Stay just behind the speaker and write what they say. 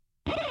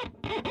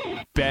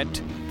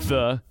Bet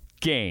the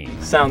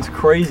Game. Sounds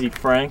crazy,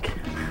 Frank.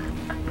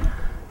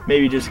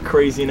 Maybe just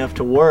crazy enough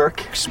to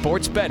work.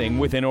 Sports betting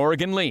with an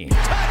Oregon lean.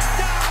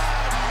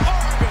 Touchdown,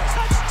 Oregon!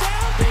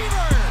 Touchdown,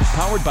 Beavers!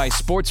 Powered by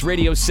Sports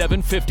Radio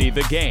 750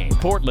 The Game,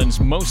 Portland's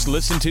most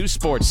listened to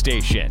sports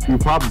station. You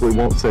probably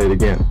won't say it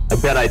again. I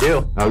bet I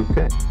do.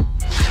 Okay.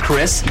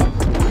 Chris?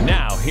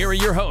 Now, here are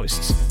your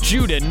hosts,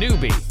 Judah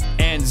Newby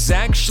and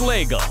Zach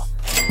Schlegel.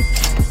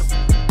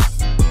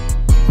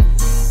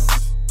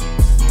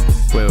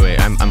 Wait,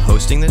 I'm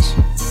hosting this?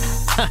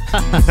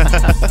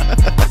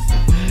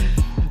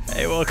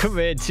 Hey, welcome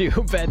into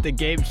Bet the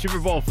Game, Super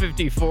Bowl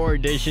 54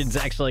 edition.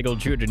 Zach Schlegel,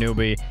 Judah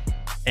Newby.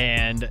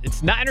 And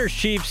it's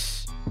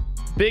Niners-Chiefs.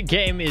 Big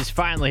game is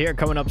finally here,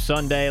 coming up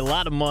Sunday. A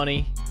lot of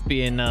money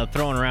being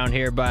thrown around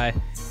here by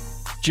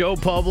Joe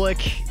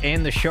Public,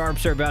 and the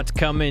Sharps are about to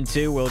come in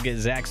too. We'll get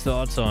Zach's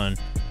thoughts on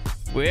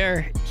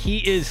where he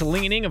is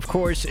leaning. Of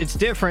course, it's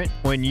different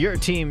when your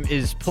team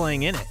is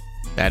playing in it.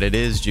 That it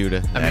is, Judah.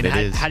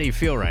 How do you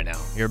feel right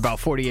now? You're about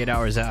 48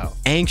 hours out.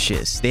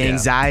 Anxious. The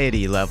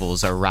anxiety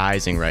levels are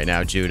rising right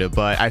now, Judah,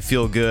 but I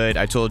feel good.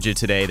 I told you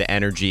today the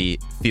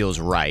energy feels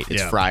right.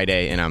 It's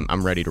Friday, and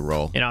I'm ready to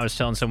roll. You know, I was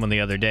telling someone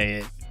the other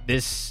day,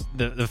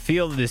 the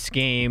feel of this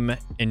game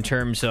in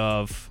terms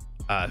of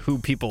who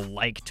people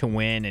like to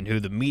win and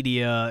who the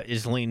media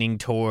is leaning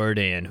toward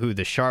and who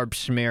the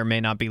Sharps may or may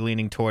not be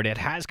leaning toward, it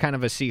has kind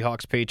of a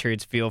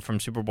Seahawks-Patriots feel from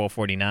Super Bowl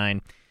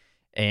 49.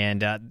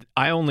 And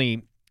I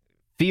only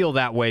feel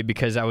that way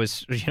because I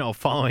was,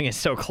 following it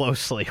so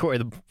closely where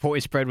the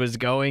point spread was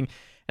going.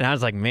 And I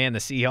was like, man, the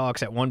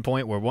Seahawks at one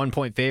point were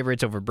 1-point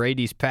favorites over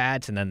Brady's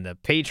Pats, and then the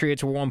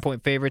Patriots were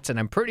 1-point favorites. And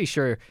I'm pretty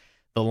sure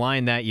the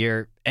line that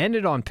year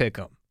ended on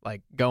pick'em,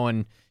 like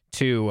going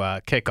to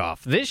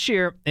kickoff. This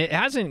year, it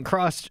hasn't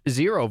crossed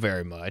zero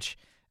very much.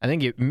 I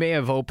think it may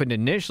have opened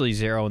initially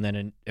 0 and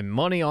then in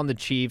money on the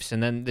Chiefs.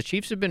 And then the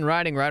Chiefs have been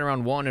riding right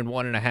around 1 and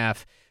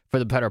 1.5 for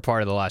the better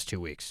part of the last 2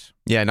 weeks.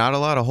 Yeah, not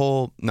a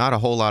whole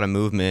lot of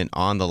movement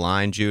on the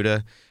line,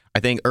 Judah. I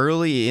think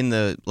early in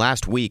the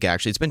last week,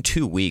 actually, it's been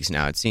 2 weeks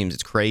now. It seems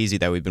it's crazy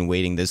that we've been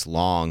waiting this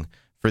long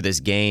for this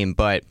game.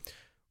 But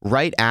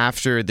right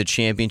after the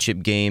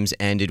championship games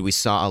ended, we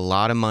saw a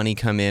lot of money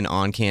come in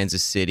on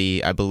Kansas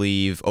City. I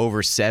believe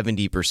over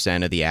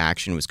 70% of the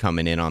action was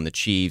coming in on the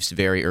Chiefs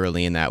very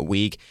early in that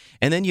week.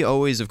 And then you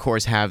always, of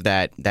course, have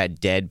that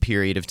dead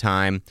period of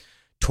time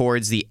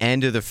towards the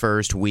end of the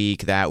first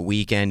week, that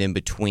weekend in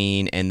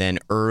between, and then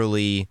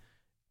early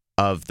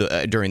of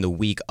during the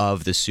week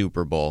of the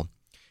Super Bowl.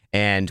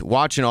 And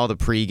watching all the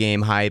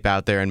pregame hype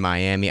out there in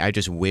Miami, I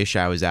just wish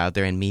I was out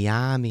there in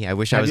Miami. I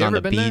wish I was on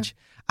the beach.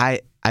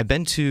 I've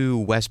been to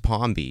West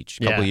Palm Beach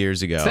a couple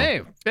years ago.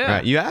 Same. Yeah.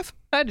 Right. You have?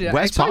 I did.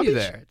 West I saw Palm you Beach?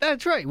 there.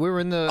 That's right. We were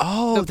in the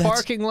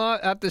parking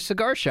lot at the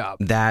cigar shop.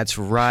 That's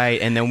right.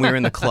 And then we were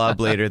in the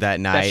club later that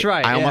night. That's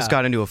right. I almost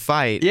got into a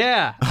fight.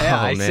 Yeah.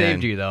 I man.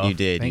 saved you though. You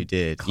did. You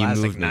did. Classic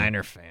you moved me.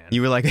 Niner fan.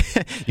 You were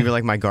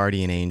like my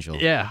guardian angel.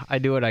 Yeah, I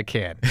do what I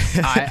can.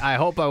 I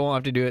hope I won't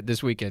have to do it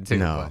this weekend too.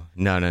 No.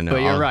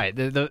 But you're right.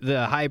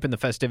 The hype and the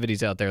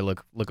festivities out there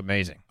look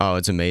amazing. Oh,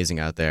 it's amazing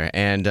out there,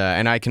 and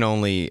I can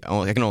only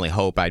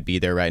hope I'd be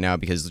there right now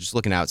because just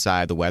looking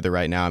outside, the weather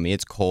right now, I mean,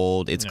 it's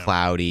cold, it's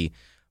cloudy,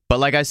 but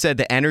like I said,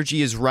 the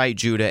energy is right,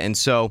 Judah, and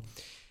so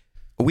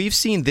we've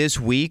seen this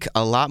week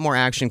a lot more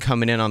action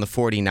coming in on the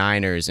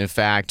 49ers. In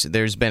fact,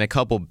 there's been a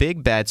couple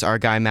big bets. Our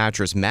guy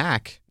Mattress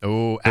Mac.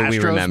 Oh,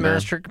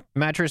 Astros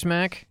Mattress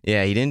Mac?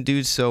 Yeah, he didn't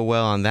do so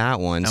well on that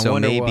one, so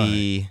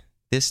maybe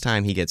this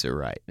time he gets it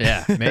right.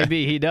 Yeah,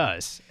 maybe he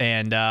does.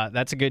 And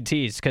that's a good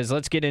tease because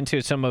let's get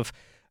into some of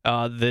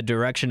the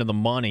direction of the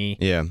money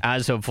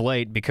as of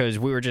late, because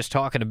we were just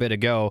talking a bit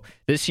ago.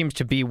 This seems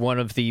to be one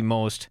of the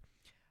most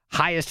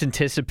highest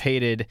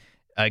anticipated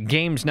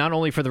games, not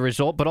only for the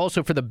result, but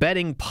also for the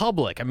betting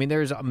public. I mean,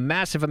 there's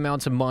massive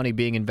amounts of money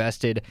being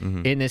invested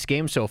in this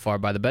game so far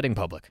by the betting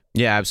public.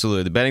 Yeah,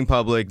 absolutely. The betting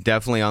public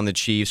definitely on the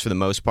Chiefs for the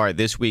most part.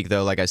 This week,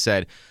 though, like I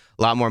said,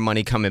 a lot more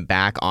money coming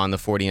back on the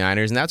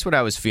 49ers, and that's what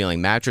I was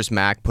feeling. Mattress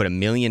Mac put $1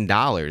 million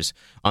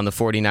on the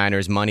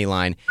 49ers money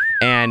line.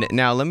 And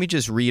now let me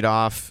just read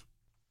off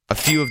a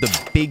few of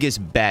the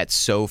biggest bets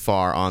so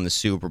far on the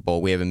Super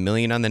Bowl. We have $1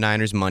 million on the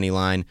Niners money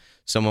line.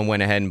 Someone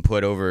went ahead and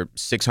put over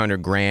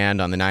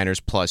 $600,000 on the Niners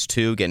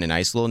 +2, getting a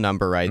nice little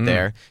number right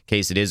there in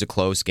case it is a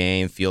close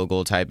game, field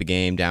goal type of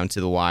game, down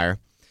to the wire.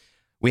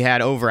 We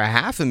had over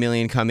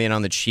 $500,000 come in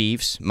on the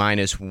Chiefs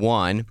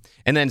 -1,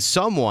 and then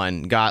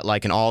someone got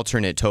like an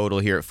alternate total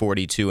here at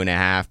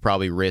 42.5.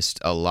 Probably risked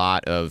a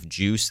lot of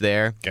juice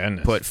there.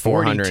 Goodness, put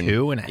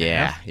 42.5.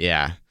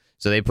 Yeah.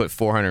 So they put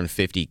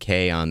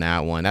 $450K on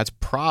that one. That's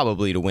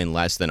probably to win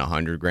less than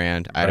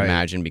 $100,000, I'd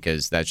imagine,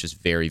 because that's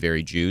just very,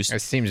 very juiced.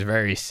 It seems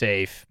very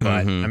safe,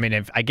 but I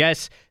mean, I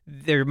guess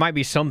there might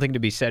be something to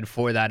be said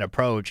for that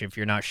approach if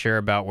you're not sure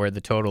about where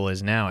the total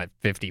is now at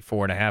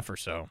 54.5 or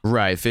so.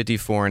 Right,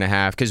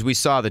 54.5, because we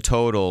saw the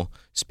total.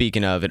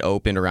 Speaking of, it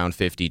opened around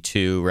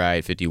 52,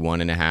 right,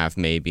 51.5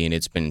 maybe, and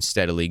it's been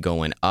steadily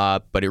going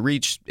up, but it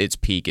reached its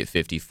peak at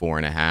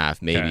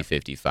 54.5, maybe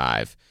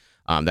 55.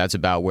 That's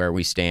about where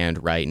we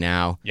stand right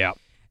now. Yeah.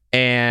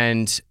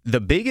 And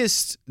the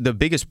biggest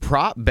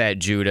prop bet,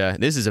 Judah,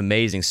 this is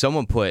amazing.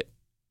 Someone put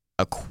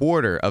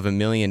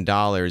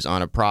 $250,000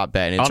 on a prop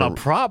bet. And it's On a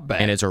prop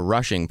bet? And it's a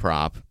rushing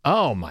prop.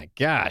 Oh, my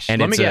gosh. And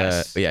Let me it's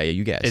guess. Yeah,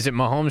 you guess. Is it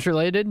Mahomes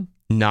related?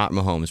 Not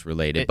Mahomes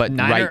related, but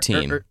right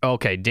team.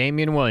 Okay,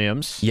 Damian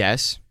Williams.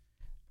 Yes.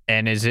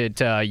 And is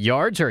it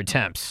yards or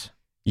attempts?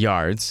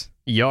 Yards.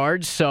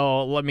 Yards.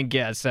 So let me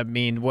guess. I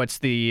mean, what's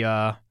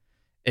the...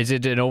 is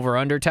it an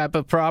over-under type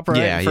of prop, right?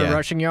 Yeah, for yeah.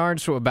 rushing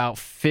yards? So about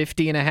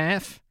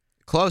 50.5?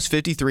 Close,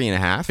 53.5.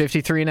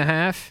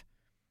 53.5?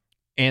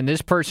 And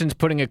this person's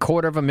putting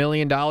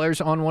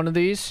 $250,000 on one of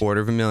these?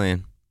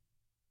 $250,000.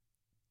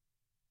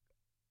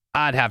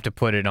 I'd have to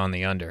put it on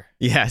the under.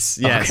 Yes.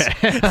 Okay.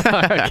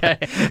 Okay.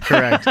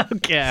 Correct.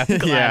 Okay, I'm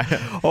glad.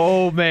 Yeah.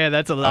 Oh, man,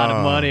 that's a lot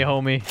of money,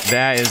 homie.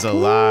 That is a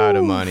lot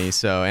of money.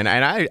 So, and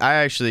I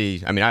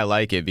actually, I mean, I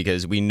like it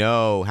because we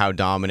know how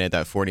dominant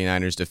that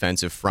 49ers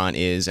defensive front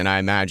is, and I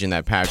imagine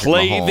that Patrick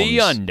Mahomes. Play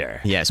the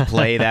under. Yes,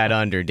 play that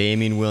under.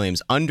 Damian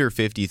Williams, under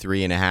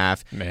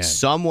 53.5. Man.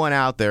 Someone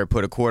out there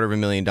put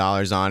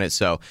 $250,000 on it,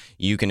 so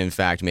you can, in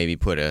fact, maybe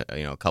put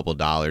a couple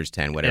dollars,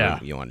 10,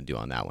 whatever you want to do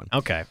on that one.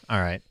 Okay,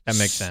 all right. That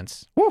makes sense.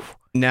 Woo.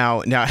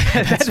 Now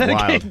that's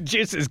wild.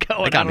 Juice is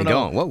going. That got me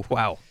going. Whoa.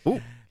 Wow.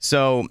 Ooh.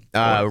 So,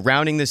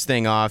 rounding this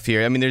thing off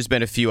here, I mean, there's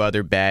been a few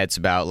other bets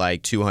about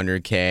like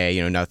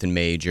 $200K, nothing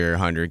major,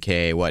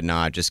 $100K,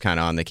 whatnot, just kind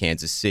of on the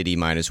Kansas City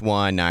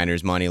 -1,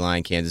 Niners money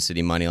line, Kansas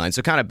City money line.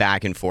 So kind of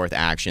back and forth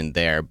action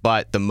there.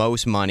 But the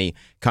most money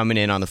coming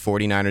in on the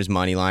 49ers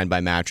money line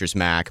by Mattress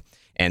Mac,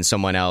 and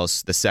someone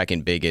else, the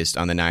second biggest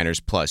on the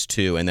Niners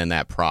 +2, and then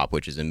that prop,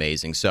 which is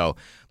amazing. So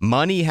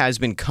money has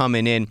been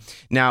coming in.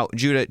 Now,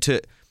 Judah,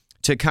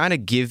 to kind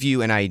of give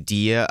you an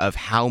idea of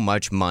how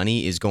much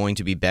money is going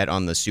to be bet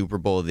on the Super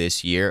Bowl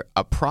this year,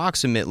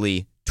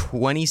 approximately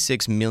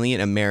 26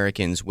 million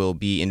Americans will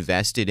be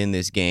invested in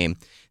this game.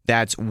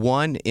 That's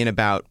 1 in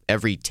about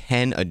every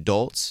 10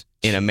 adults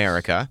in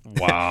America.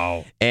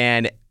 Wow.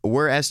 And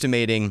we're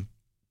estimating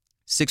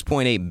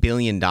 $6.8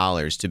 billion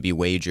to be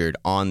wagered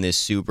on this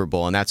Super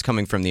Bowl, and that's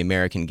coming from the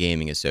American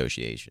Gaming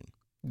Association.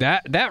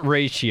 That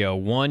ratio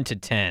 1 to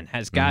 10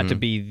 has got to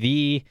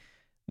be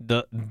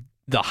the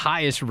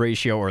highest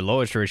ratio or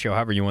lowest ratio,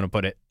 however you want to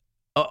put it,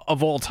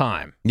 of all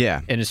time.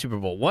 Yeah. In a Super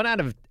Bowl. 1 out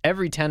of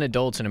every 10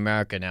 adults in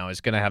America now is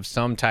going to have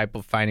some type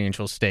of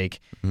financial stake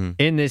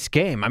in this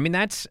game. I mean,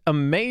 that's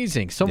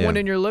amazing. Someone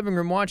in your living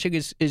room watching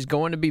is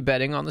going to be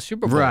betting on the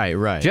Super Bowl.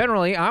 Right.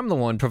 Generally, I'm the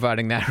one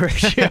providing that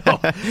ratio.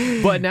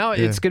 But now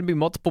it's going to be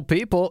multiple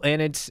people,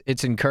 and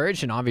it's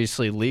encouraged and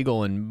obviously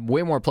legal in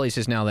way more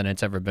places now than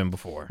it's ever been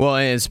before. Well,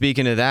 and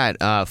speaking of that,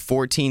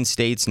 14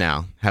 states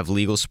now have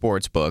legal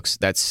sports books.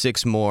 That's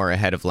 6 more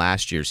ahead of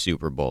last year's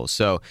Super Bowl.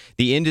 So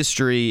the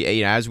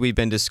industry, as we've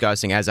been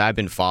discussing, as I've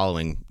been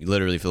following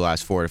literally for the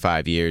last 4 to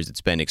 5 years, it's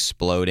been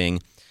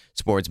exploding.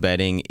 Sports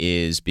betting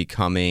is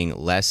becoming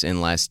less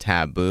and less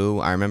taboo.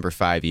 I remember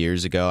 5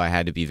 years ago, I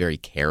had to be very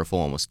careful,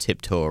 almost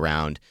tiptoe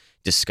around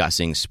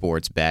discussing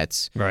sports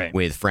bets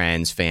with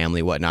friends,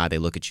 family, whatnot. They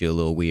look at you a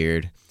little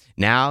weird.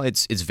 Now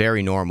it's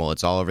very normal.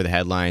 It's all over the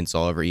headlines,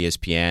 all over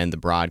ESPN. The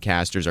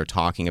broadcasters are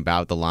talking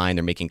about the line.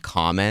 They're making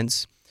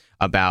comments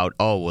about,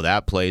 oh, well,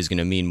 that play is going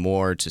to mean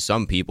more to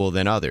some people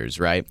than others,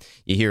 right?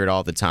 You hear it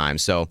all the time.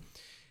 So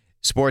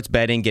sports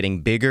betting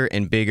getting bigger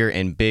and bigger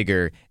and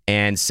bigger.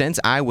 And since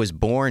I was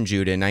born,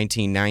 Judah, in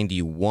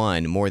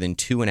 1991, more than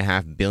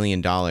 $2.5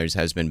 billion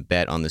has been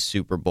bet on the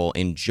Super Bowl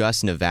in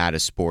just Nevada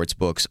sports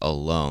books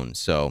alone.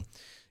 So,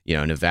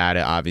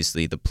 Nevada,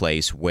 obviously the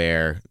place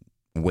where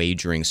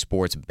wagering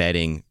sports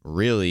betting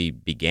really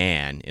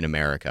began in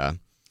America.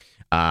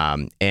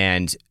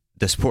 And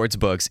the sports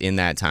books in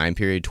that time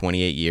period,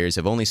 28 years,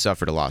 have only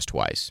suffered a loss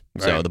twice.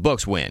 Right. So the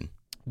books win.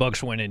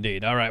 Bucks win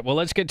indeed. All right, well,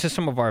 let's get to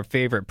some of our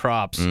favorite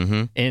props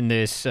in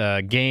this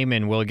game,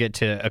 and we'll get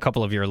to a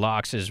couple of your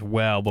locks as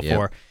well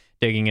before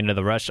digging into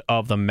the rest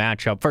of the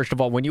matchup. First of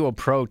all, when you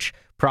approach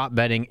prop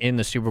betting in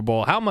the Super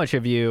Bowl, how much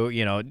of you,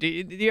 do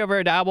you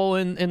ever dabble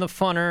in the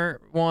funner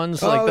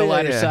ones, like the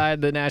lighter side,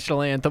 the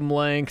national anthem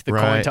length, the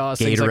coin toss,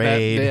 Gatorade. things like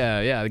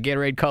that? Yeah, the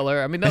Gatorade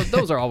color. I mean,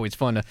 those are always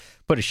fun to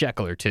put a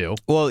shekel or two.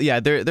 Well,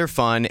 yeah, they're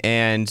fun,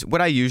 and what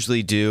I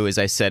usually do is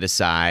I set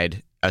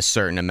aside a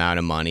certain amount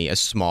of money, a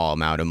small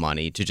amount of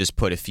money, to just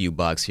put a few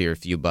bucks here, a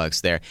few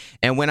bucks there.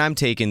 And when I'm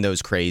taking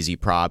those crazy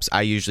props,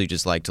 I usually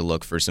just like to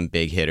look for some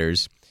big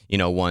hitters,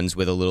 ones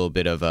with a little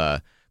bit of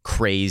a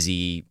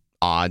crazy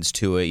odds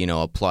to it,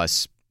 a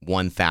plus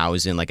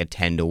 1,000, like a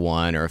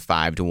 10-1 or a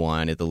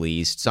 5-1 at the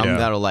least. Something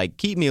that'll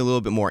keep me a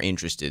little bit more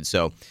interested.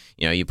 So,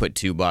 you put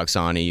 $2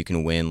 on it, you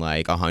can win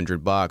like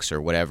 $100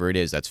 or whatever it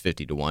is. That's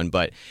 50-1.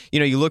 But,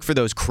 you look for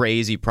those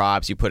crazy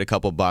props, you put a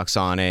couple bucks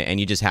on it, and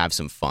you just have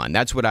some fun.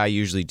 That's what I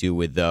usually do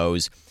with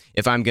those.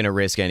 If I'm going to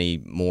risk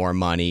any more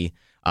money,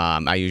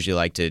 I usually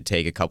like to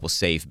take a couple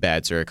safe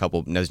bets or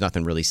there's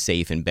nothing really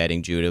safe in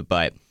betting, Judah,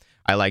 but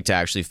I like to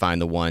actually find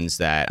the ones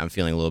that I'm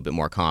feeling a little bit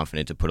more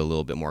confident to put a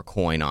little bit more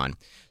coin on.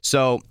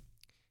 So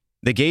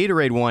the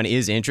Gatorade one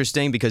is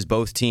interesting because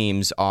both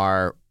teams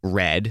are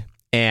red,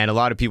 And a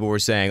lot of people were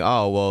saying,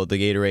 oh, well, the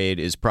Gatorade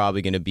is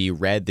probably going to be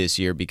red this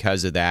year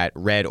because of that,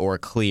 red or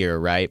clear,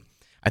 right?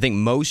 I think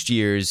most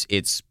years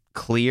it's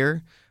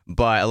clear,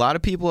 but a lot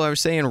of people are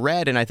saying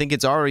red, and I think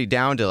it's already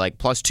down to like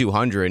plus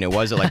 200, and it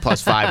was at like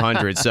plus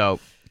 500. So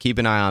keep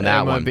an eye on that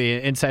one. That might be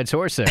an inside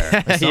source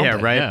there.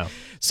 Yeah, right? Yeah.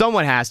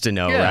 Someone has to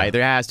know, right?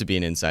 There has to be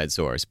an inside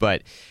source.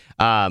 But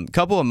a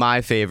couple of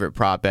my favorite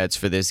prop bets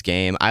for this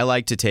game, I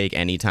like to take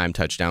anytime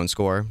touchdown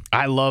score.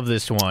 I love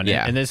this one.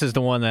 Yeah. And this is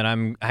the one that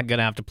I'm going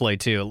to have to play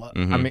too.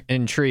 I'm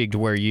intrigued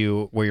where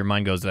your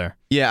mind goes there.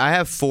 Yeah, I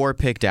have 4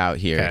 picked out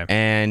here, Okay.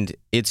 and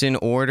it's in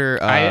order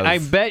of... I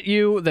bet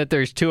you that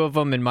there's 2 of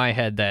them in my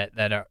head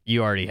that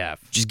you already have.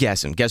 Just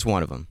guess them. Guess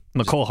one of them.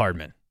 McCole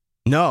Hardman.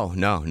 No.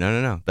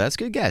 That's a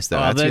good guess, though.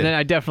 Oh, That's then good.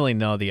 I definitely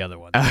know the other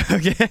one.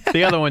 Okay.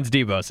 The other one's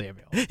Deebo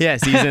Samuel.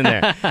 Yes, he's in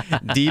there.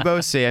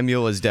 Deebo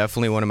Samuel is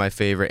definitely one of my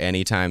favorite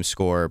anytime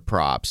score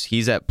props.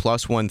 He's at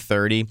plus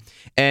 130.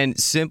 And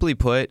simply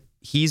put,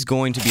 he's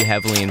going to be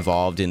heavily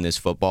involved in this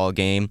football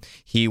game.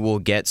 He will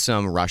get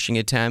some rushing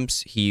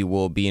attempts. He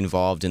will be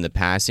involved in the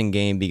passing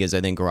game because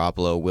I think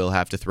Garoppolo will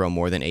have to throw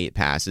more than 8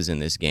 passes in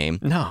this game.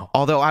 No.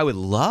 Although I would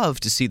love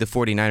to see the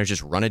 49ers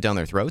just run it down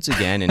their throats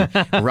again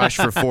and rush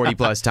for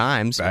 40-plus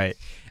times. Right.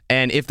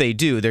 And if they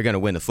do, they're going to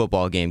win the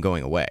football game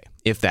going away,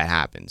 if that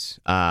happens,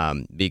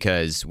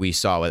 because we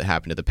saw what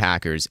happened to the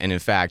Packers. And in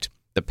fact,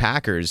 the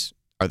Packers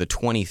are the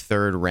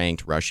 23rd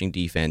ranked rushing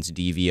defense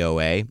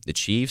DVOA. The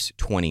Chiefs,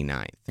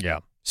 29th. Yeah.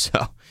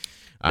 So,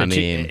 I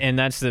mean... And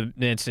it's an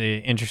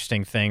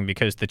interesting thing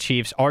because the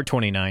Chiefs are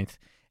 29th,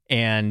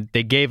 and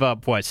they gave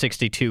up,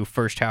 62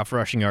 first-half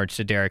rushing yards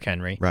to Derrick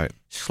Henry. Right.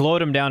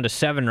 Slowed him down to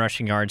 7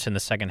 rushing yards in the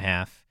second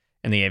half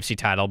in the AFC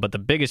title. But the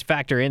biggest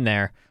factor in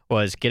there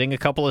was getting a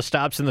couple of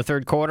stops in the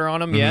third quarter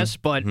on him, yes,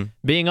 but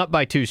being up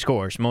by 2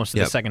 scores most of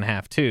the second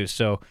half, too.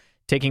 So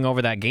taking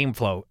over that game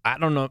flow, I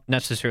don't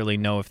necessarily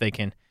know if they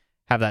can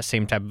have that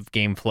same type of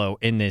game flow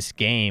in this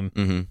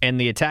game. And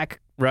the attack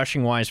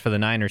rushing wise for the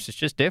Niners is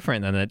just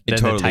different than the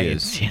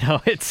Titans. Is. You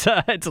know, it's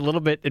a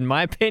little bit, in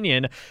my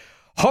opinion,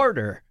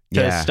 harder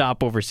to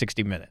stop over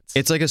 60 minutes.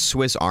 It's like a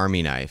Swiss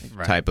Army knife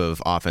type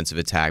of offensive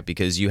attack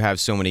because you have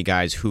so many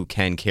guys who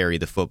can carry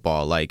the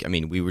football. Like, I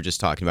mean, we were just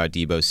talking about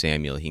Deebo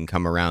Samuel. He can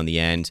come around the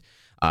end,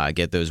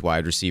 get those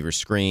wide receiver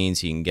screens.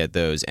 He can get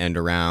those end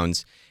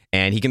arounds,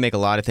 and he can make a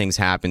lot of things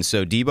happen.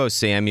 So Deebo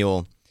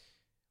Samuel,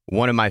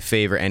 one of my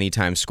favorite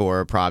anytime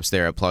scorer props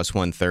there at plus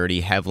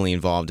 130, heavily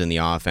involved in the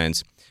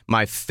offense.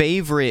 My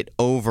favorite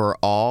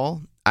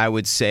overall, I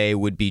would say,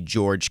 would be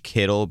George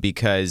Kittle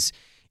because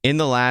in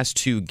the last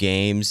 2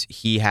 games,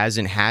 he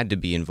hasn't had to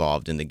be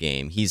involved in the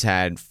game. He's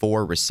had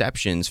 4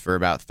 receptions for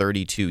about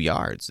 32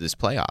 yards this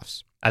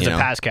playoffs. As a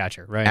pass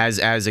catcher, right?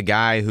 As a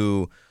guy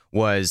who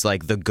was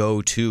like the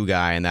go-to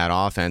guy in that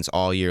offense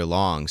all year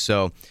long.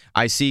 So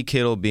I see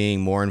Kittle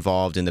being more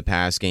involved in the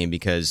pass game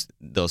because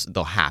they'll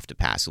have to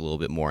pass a little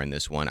bit more in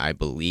this one, I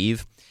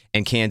believe.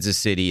 And Kansas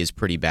City is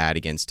pretty bad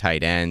against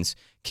tight ends.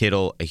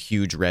 Kittle, a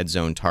huge red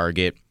zone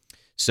target.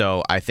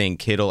 So I think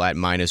Kittle at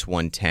minus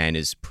 110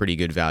 is pretty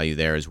good value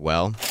there as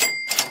well.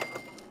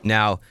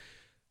 Now,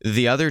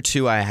 the other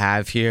 2 I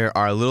have here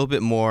are a little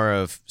bit more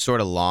of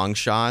sort of long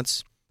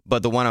shots,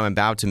 but the one I'm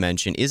about to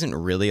mention isn't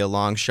really a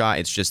long shot.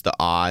 It's just the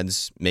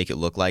odds make it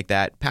look like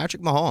that.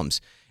 Patrick Mahomes.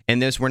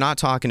 And this, we're not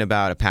talking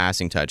about a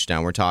passing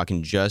touchdown. We're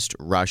talking just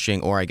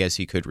rushing, or I guess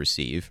he could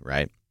receive,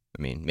 right?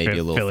 I mean, maybe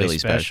a little Philly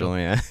special.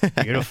 Yeah.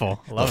 Beautiful.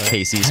 Love it.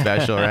 KC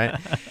special, right?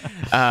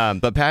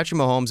 But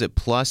Patrick Mahomes at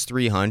plus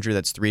 300,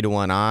 that's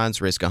 3-1 odds,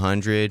 risk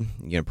 100. You're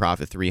going to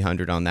profit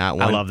 300 on that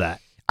one. I love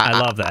that. I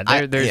love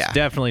that. There's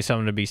definitely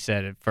something to be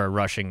said for a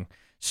rushing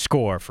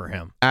score for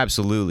him.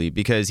 Absolutely,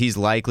 because he's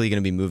likely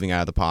going to be moving out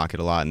of the pocket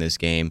a lot in this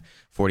game.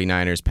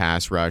 49ers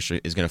pass rush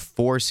is going to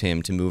force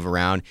him to move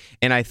around.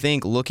 And I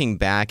think looking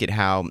back at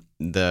how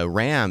the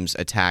Rams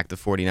attacked the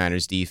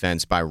 49ers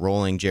defense by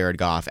rolling Jared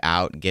Goff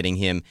out, getting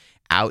him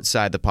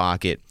outside the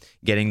pocket,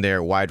 getting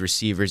their wide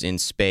receivers in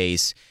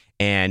space,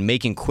 and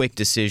making quick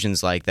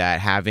decisions like that,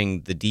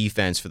 having the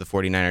defense for the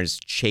 49ers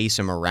chase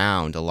him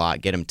around a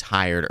lot, get him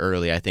tired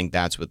early. I think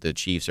that's what the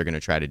Chiefs are going to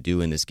try to do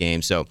in this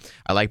game. So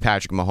I like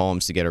Patrick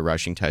Mahomes to get a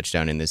rushing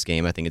touchdown in this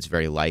game. I think it's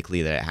very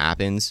likely that it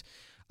happens.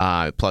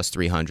 Plus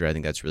 300, I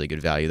think that's really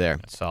good value there.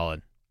 That's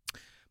solid.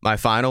 My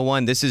final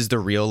one, this is the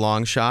real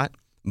long shot,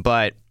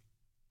 but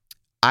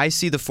I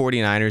see the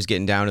 49ers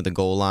getting down to the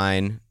goal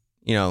line,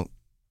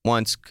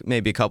 once,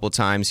 maybe a couple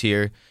times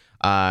here.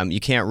 You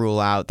can't rule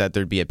out that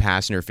there'd be a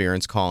pass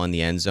interference call in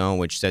the end zone,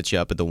 which sets you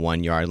up at the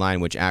 1-yard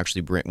line, which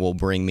actually will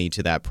bring me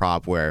to that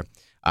prop where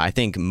I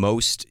think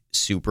most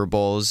Super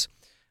Bowls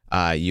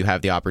you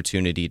have the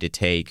opportunity to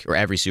take, or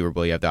every Super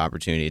Bowl you have the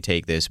opportunity to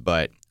take this,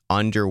 but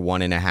under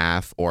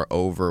 1.5 or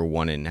over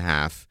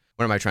 1.5.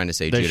 What am I trying to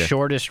say, Judah? The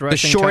shortest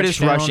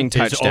rushing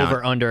touchdown is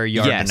over under a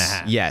yard and a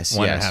half. Yes.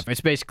 It's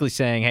basically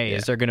saying, hey,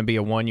 is there going to be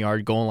a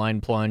 1-yard goal line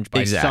plunge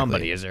by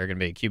somebody? Is there going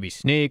to be a QB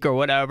sneak or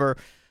whatever?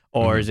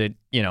 Or is it,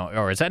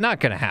 or is that not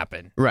going to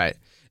happen? Right.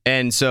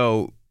 And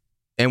so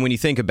And when you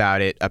think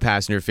about it, a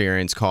pass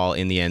interference call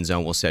in the end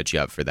zone will set you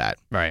up for that.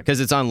 Right. Because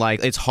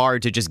it's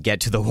hard to just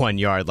get to the 1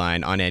 yard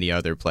line on any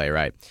other play,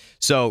 right?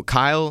 So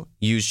Kyle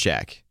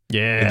Juszczyk.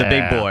 Yeah. The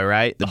big boy,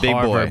 right? The big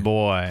Harvard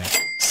boy.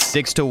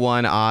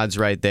 6-1 odds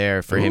right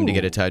there for him to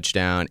get a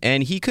touchdown.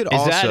 And he could Is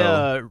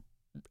also...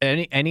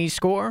 that any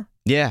score?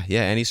 Yeah,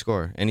 any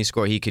score. Any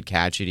score. He could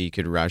catch it. He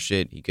could rush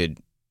it. He could,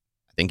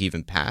 I think,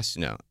 even pass.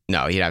 No,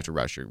 he'd have to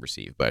rush or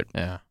receive, but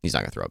he's not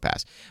going to throw a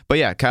pass. But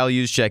yeah, Kyle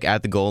Juszczyk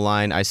at the goal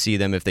line. I see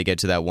them if they get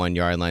to that 1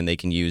 yard line, they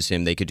can use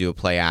him. They could do a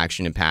play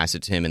action and pass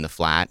it to him in the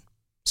flat.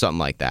 Something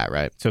like that,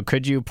 right? So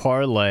could you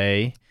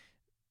parlay?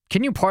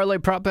 Can you parlay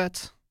prop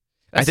bets?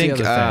 I think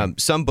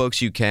some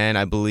books you can.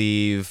 I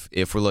believe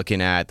if we're looking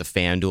at the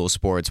FanDuel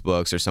sports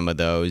books or some of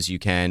those, you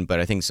can. But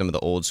I think some of the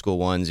old school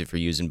ones, if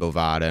you're using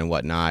Bovada and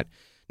whatnot,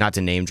 not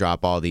to name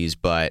drop all these,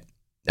 but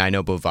I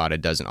know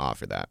Bovada doesn't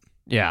offer that.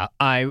 Yeah,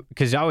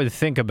 because I would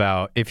think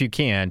about, if you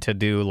can, to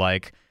do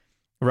like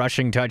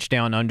rushing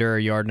touchdown under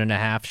 1.5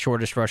 yards,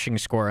 shortest rushing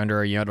score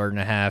under 1.5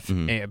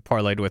 yards,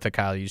 parlayed with a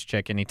Kyle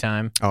Juszczyk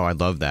anytime. Oh, I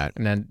love that.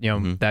 And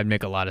then, that'd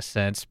make a lot of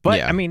sense. But,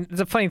 Yeah. I mean,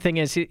 the funny thing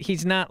is,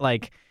 he's not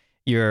like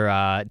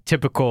your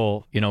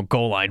typical,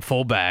 goal line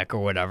fullback or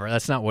whatever.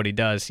 That's not what he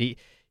does. He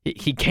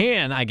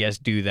can, I guess,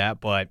 do that,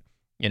 but,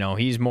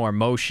 he's more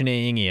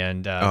motioning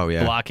and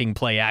blocking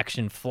play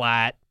action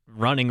flat,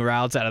 running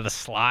routes out of the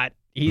slot.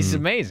 He's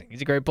amazing.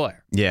 He's a great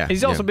player. Yeah.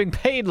 He's also being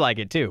paid like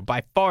it, too.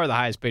 By far the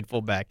highest paid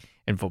fullback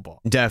in football.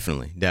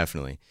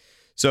 Definitely.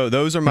 So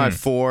those are my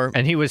four.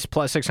 And he was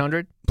plus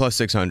 600? Plus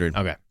 600.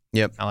 Okay.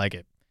 Yep. I like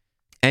it.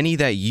 Any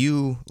that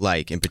you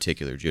like in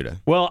particular,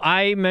 Judah? Well,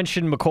 I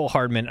mentioned McCole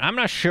Hardman. I'm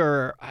not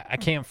sure. I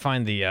can't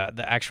find the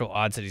actual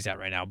odds that he's at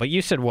right now. But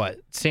you said what?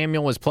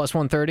 Samuel was plus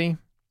 130?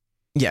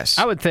 Yes.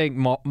 I would think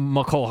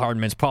McCole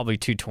Hardman's probably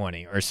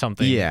 220 or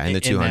something. Yeah, in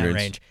the 200s. that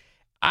range.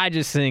 I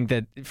just think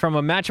that from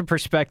a matchup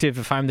perspective,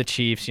 if I'm the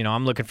Chiefs,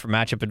 I'm looking for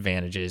matchup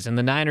advantages. And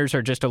the Niners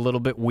are just a little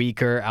bit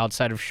weaker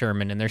outside of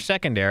Sherman in their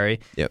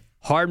secondary. Yep.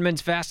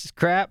 Hardman's fast as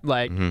crap.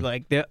 Like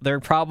they're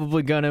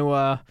probably going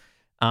to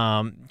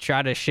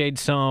try to shade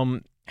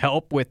some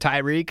help with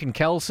Tyreek and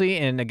Kelsey.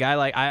 And a guy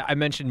like I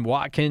mentioned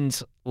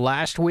Watkins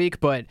last week,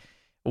 but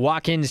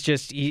Watkins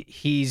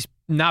he's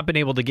not been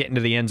able to get into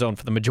the end zone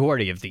for the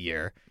majority of the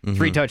year.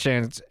 3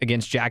 touchdowns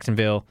against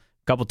Jacksonville,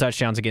 a couple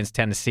touchdowns against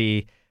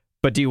Tennessee.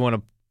 But do you want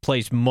to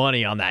place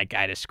money on that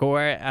guy to score?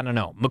 I don't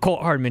know.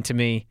 McCole Hardman, to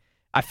me,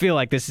 I feel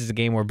like this is a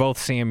game where both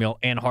Samuel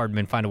and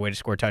Hardman find a way to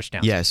score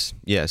touchdowns.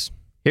 Yes.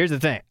 Here's the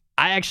thing.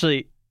 I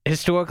actually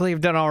historically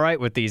have done all right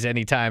with these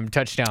anytime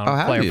touchdown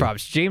player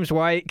props. James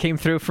White came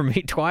through for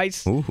me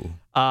twice. Ooh.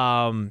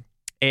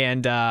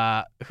 And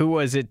who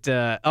was it?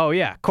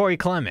 Corey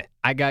Clement.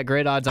 I got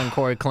great odds on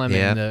Corey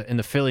Clement in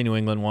the Philly New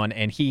England one,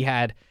 and he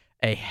had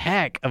a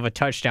heck of a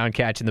touchdown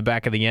catch in the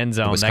back of the end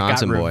zone that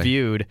got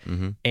reviewed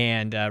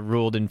and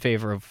ruled in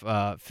favor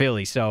of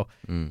Philly. So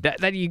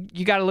that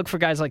you got to look for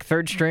guys like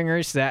third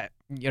stringers that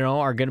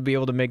are going to be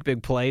able to make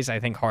big plays. I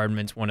think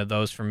Hardman's one of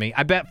those for me.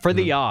 I bet for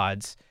the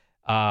odds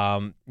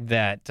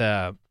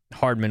that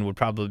Hardman would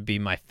probably be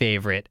my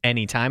favorite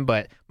anytime,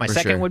 but my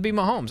second would be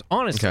Mahomes.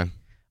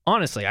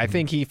 Honestly, I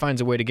think he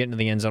finds a way to get into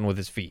the end zone with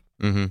his feet.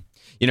 And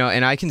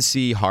I can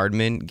see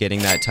Hardman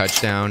getting that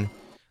touchdown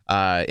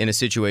in a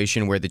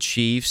situation where the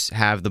Chiefs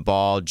have the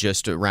ball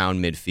just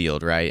around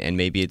midfield, right? And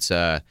maybe it's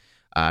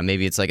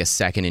like a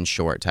second and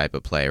short type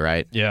of play,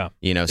 right? Yeah.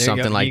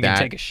 Something like that.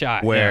 Take a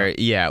shot. Where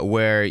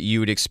where you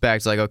would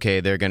expect like, okay,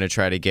 they're going to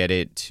try to get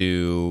it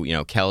to,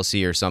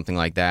 Kelsey or something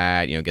like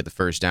that, get the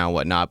first down,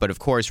 whatnot. But of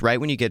course, right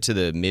when you get to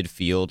the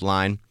midfield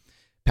line,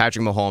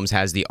 Patrick Mahomes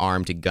has the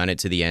arm to gun it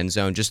to the end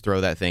zone. Just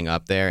throw that thing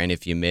up there, and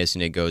if you miss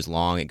and it goes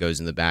long, it goes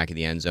in the back of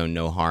the end zone.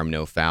 No harm,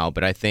 no foul.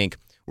 But I think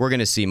we're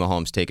going to see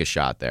Mahomes take a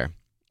shot there.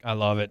 I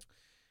love it.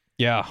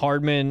 Yeah,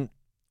 Hardman,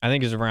 I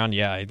think he's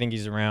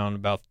around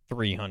about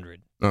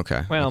 300.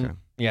 Okay. Well,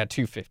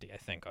 250, I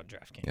think, on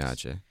DraftKings.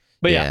 Gotcha.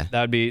 But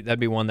that'd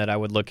be one that I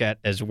would look at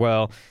as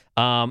well.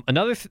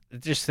 Another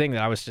thing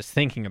that I was just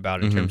thinking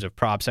about in terms of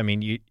props. I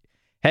mean,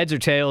 heads or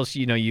tails,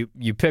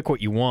 you pick what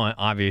you want,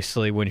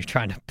 obviously, when you're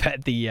trying to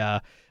bet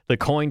the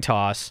coin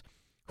toss.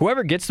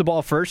 Whoever gets the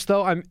ball first,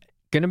 though, I'm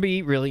going to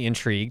be really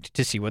intrigued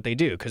to see what they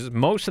do, because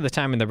most of the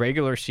time in the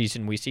regular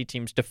season, we see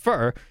teams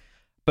defer,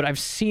 but I've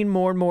seen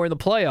more and more in the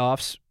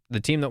playoffs,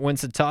 the team that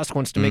wins the toss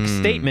wants to make a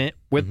statement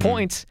with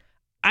points.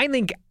 I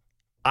think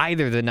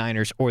either the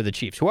Niners or the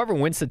Chiefs, whoever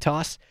wins the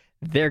toss,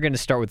 they're going to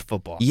start with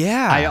football.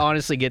 Yeah. I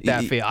honestly get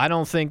that feel. I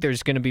don't think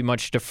there's going to be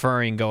much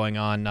deferring going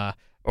on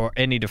or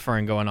any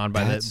deferring going on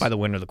by the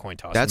winner of the coin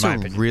toss. That's a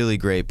really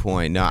great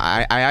point. No,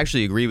 I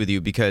actually agree with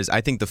you, because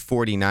I think the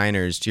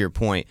 49ers, to your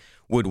point,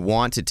 would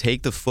want to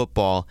take the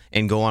football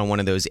and go on one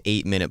of those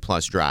 8-minute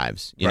plus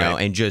drives, you know,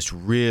 and just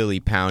really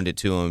pound it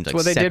to them. It's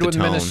what they did with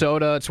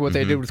Minnesota. It's what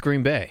they did with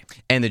Green Bay.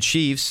 And the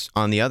Chiefs,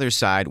 on the other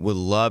side, would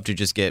love to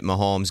just get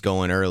Mahomes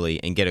going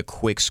early and get a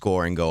quick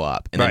score and go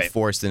up, and then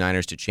force the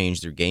Niners to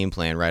change their game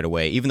plan right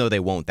away, even though they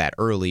won't that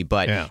early,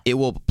 but it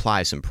will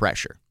apply some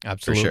pressure.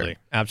 Absolutely. For sure.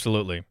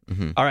 Absolutely.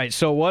 All right,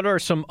 so what are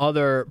some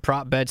other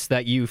prop bets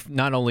that you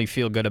not only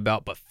feel good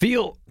about, but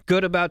feel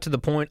good about to the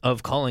point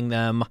of calling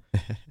them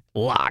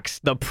locks?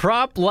 The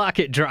prop lock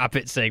it, drop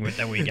it segment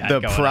that we got the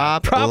going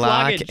prop on.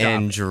 lock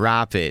and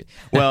drop it.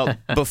 Well,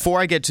 before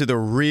I get to the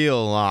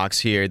real locks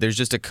here, there's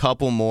just a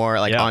couple more.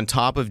 On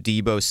top of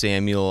Deebo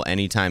Samuel,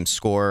 anytime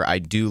scorer, I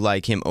do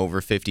like him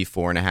over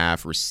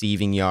 54.5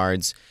 receiving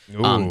yards.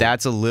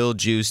 That's a little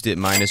juiced at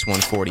minus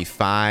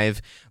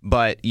 145.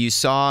 But you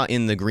saw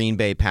in the Green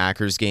Bay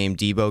Packers game,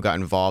 Deebo got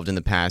involved in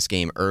the pass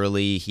game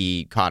early.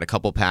 He caught a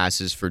couple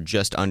passes for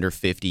just under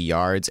 50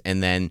 yards,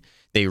 and then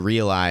they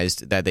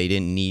realized that they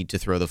didn't need to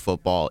throw the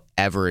football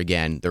ever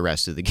again the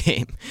rest of the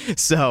game.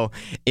 So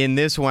in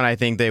this one, I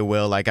think they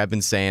will, like I've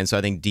been saying. So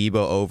I think Deebo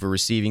over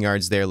receiving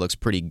yards there looks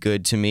pretty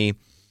good to me.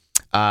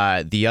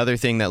 The other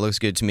thing that looks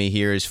good to me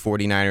here is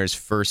 49ers'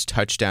 first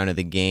touchdown of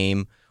the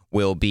game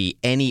will be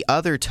any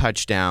other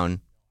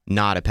touchdown,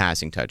 not a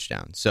passing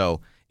touchdown.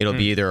 So it'll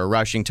be either a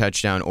rushing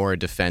touchdown or a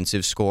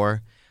defensive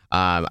score.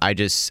 I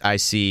just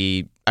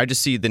see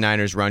the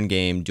Niners run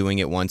game doing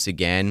it once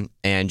again,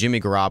 and Jimmy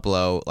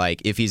Garoppolo,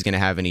 if he's going to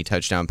have any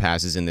touchdown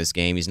passes in this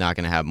game, he's not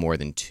going to have more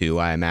than 2,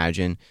 I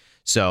imagine.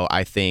 So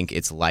I think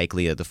it's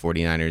likely that the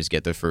 49ers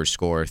get their first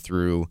score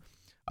through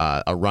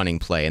a running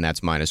play, and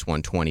that's minus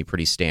 120,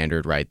 pretty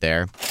standard right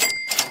there.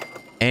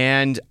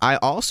 And I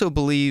also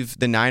believe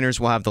the Niners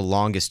will have the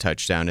longest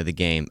touchdown of the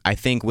game. I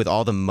think with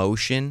all the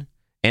motion.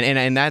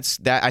 And that's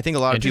that. I think a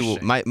lot of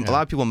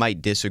people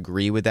might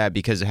disagree with that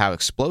because of how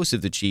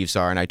explosive the Chiefs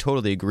are, and I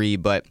totally agree.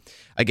 But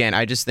again,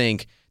 I just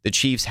think the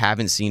Chiefs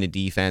haven't seen a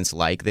defense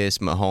like this.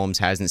 Mahomes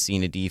hasn't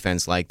seen a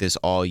defense like this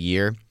all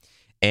year,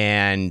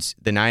 and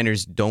the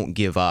Niners don't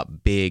give up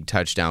big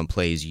touchdown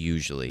plays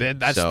usually.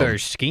 That's their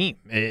scheme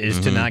is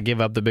to not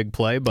give up the big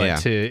play, but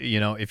to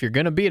if you're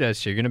going to beat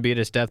us, you're going to beat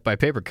us death by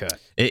paper cut.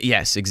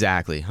 Yes,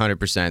 exactly,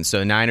 100%.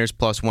 So Niners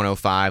plus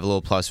 105, a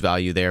little plus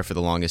value there for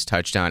the longest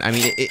touchdown. I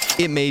mean,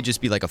 it may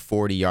just be like a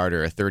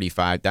 40-yarder or a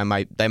 35. That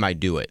might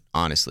do it,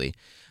 honestly.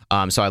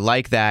 So I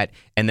like that.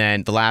 And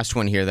then the last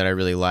one here that I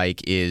really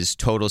like is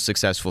total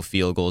successful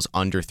field goals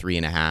under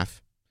 3.5.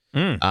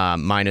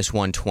 Minus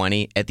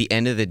 120. At the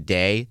end of the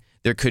day,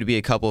 there could be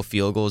a couple of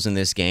field goals in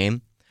this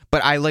game,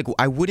 but I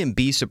wouldn't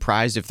be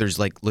surprised if there's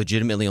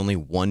legitimately only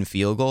one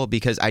field goal,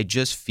 because I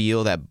just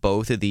feel that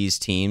both of these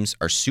teams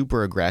are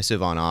super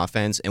aggressive on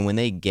offense, and when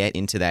they get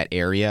into that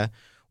area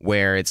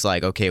where it's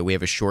okay, we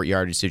have a short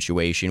yardage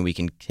situation, we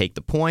can take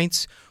the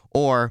points,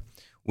 or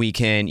we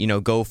can,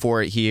 go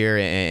for it here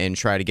and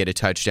try to get a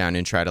touchdown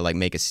and try to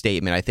make a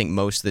statement. I think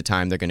most of the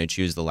time they're going to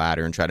choose the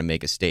latter and try to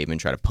make a statement,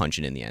 try to punch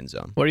it in the end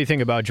zone. What do you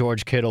think about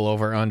George Kittle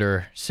over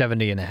under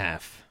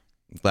 70.5?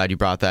 Glad you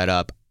brought that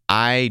up.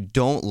 I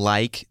don't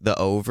like the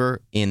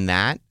over in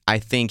that. I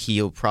think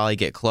he'll probably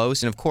get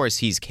close, and of course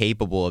he's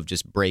capable of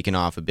just breaking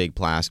off a big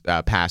pass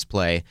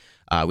play.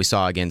 We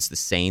saw against the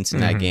Saints in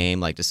that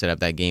game, to set up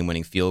that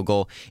game-winning field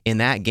goal. In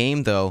that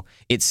game, though,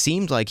 it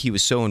seemed like he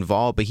was so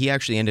involved, but he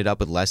actually ended up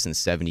with less than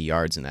 70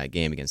 yards in that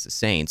game against the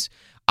Saints.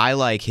 I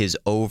like his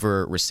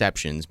over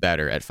receptions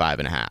better at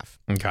 5.5.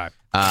 Okay.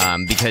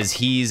 Because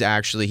he's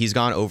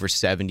gone over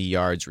 70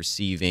 yards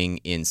receiving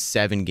in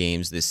 7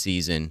 games this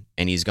season,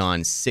 and he's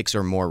gone 6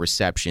 or more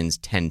receptions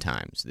 10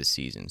 times this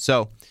season.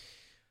 So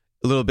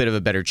a little bit of a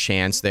better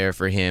chance there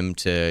for him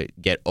to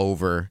get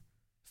over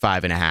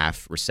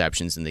 5.5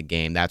 receptions in the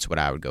game. That's what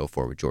I would go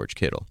for with George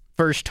Kittle.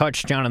 First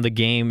touchdown of the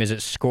game, is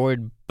it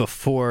scored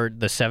before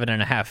the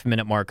 7.5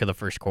 minute mark of the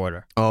first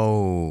quarter?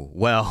 Oh,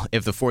 well,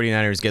 if the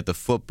 49ers get the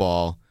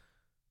football,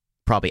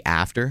 probably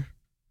after.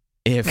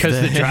 Because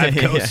the drive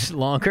goes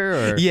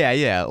longer? Or?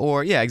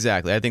 Yeah,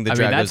 exactly. I think the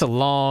drive that's a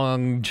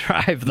long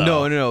drive,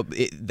 though. No.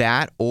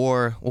 That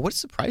or,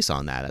 what's the price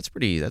on that?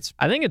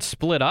 I think it's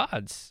split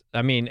odds.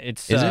 I mean,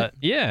 it's, is it?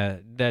 Yeah,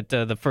 that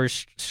the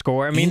first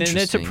score. I mean, and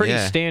it's a pretty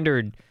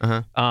standard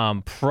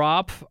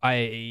prop.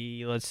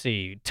 Let's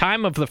see.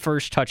 Time of the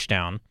first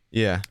touchdown.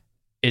 Yeah.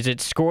 Is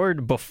it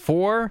scored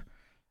before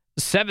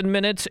 7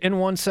 minutes and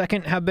 1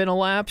 second have been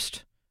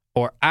elapsed?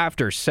 Or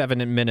after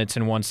 7 minutes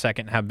and 1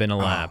 second have been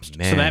elapsed.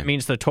 So that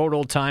means the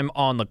total time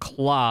on the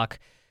clock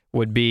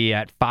would be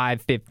at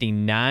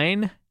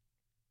 5:59.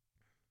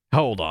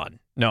 Hold on.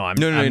 No, I'm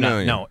not.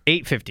 No,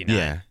 8:59.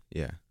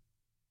 Yeah.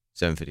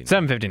 7:59.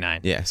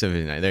 7:59. Yeah,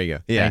 7:59. There you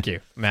go. Yeah. Thank you.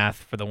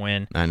 Math for the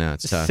win. I know,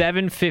 it's tough.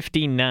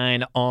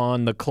 7:59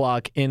 on the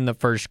clock in the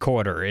first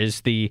quarter.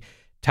 Is the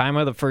time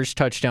of the first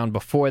touchdown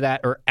before that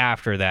or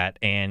after that?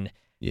 And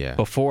Yeah.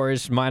 Before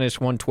is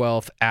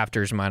 -112,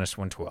 after is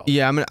 -112.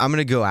 Yeah, I'm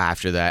gonna go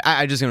after that.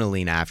 I'm just gonna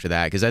lean after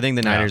that because I think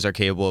the Niners are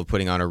capable of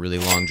putting on a really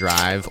long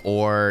drive,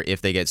 or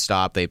if they get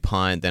stopped, they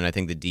punt. Then I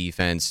think the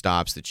defense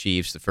stops the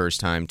Chiefs the first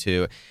time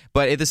too.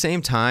 But at the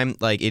same time,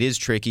 like, it is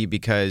tricky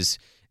because,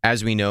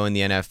 as we know in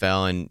the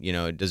NFL, and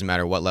it doesn't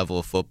matter what level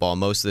of football,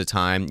 most of the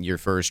time your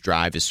first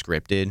drive is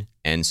scripted,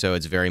 and so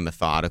it's very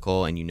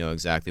methodical, and you know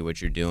exactly what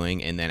you're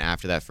doing. And then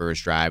after that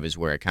first drive is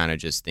where it kind of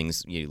just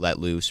things you let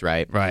loose,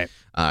 right? Right.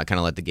 Kind of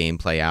let the game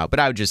play out. But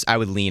I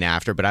would lean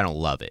after, but I don't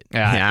love it.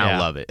 I don't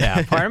love it.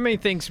 Yeah. Part of me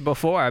thinks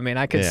before. I mean,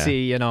 I could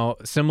see,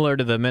 similar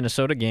to the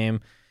Minnesota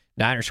game,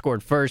 Niners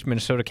scored first,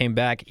 Minnesota came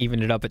back,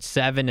 evened it up at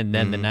 7, and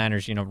then the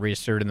Niners,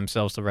 reasserted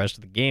themselves the rest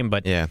of the game.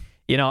 But yeah.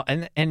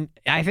 And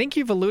I think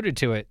you've alluded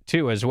to it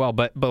too as well.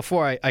 But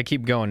before I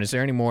keep going, is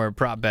there any more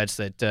prop bets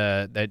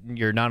that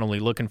you're not only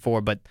looking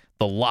for, but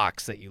the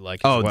locks that you like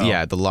as well?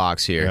 Yeah, the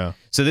locks here. Yeah.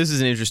 So this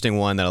is an interesting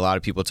one that a lot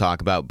of people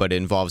talk about, but it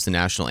involves the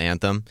national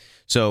anthem.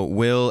 So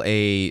will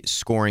a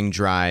scoring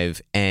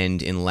drive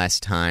end in less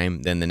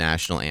time than the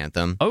national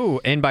anthem?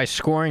 Oh, and by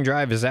scoring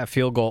drive, is that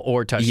field goal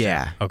or touchdown?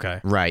 Yeah. Okay.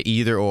 Right,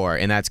 either or.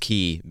 And that's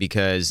key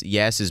because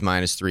yes is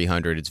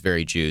 -300. It's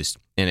very juiced.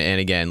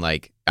 And again,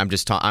 like,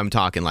 I'm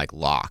talking like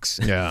locks.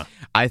 Yeah.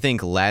 I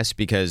think less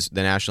because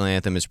the national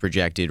anthem is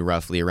projected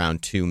roughly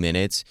around 2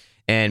 minutes.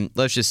 And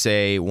let's just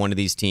say one of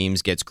these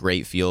teams gets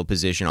great field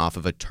position off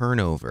of a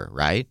turnover,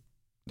 right?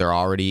 They're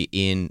already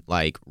in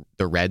like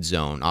the red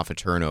zone off a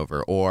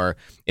turnover, or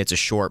it's a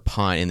short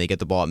punt and they get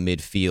the ball at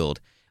midfield.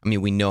 I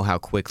mean, we know how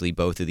quickly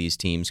both of these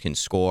teams can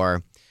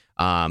score.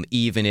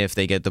 Even if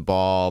they get the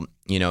ball,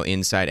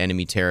 inside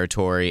enemy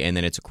territory and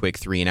then it's a quick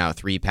 3-and-out,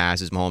 3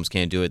 passes, Mahomes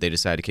can't do it, they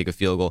decide to kick a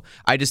field goal.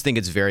 I just think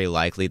it's very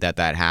likely that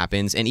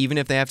happens. And even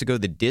if they have to go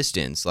the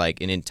distance, like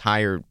the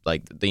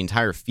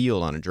entire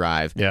field on a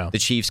drive, the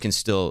Chiefs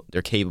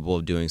they're capable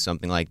of doing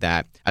something like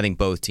that. I think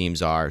both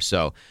teams are.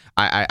 So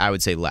I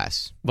would say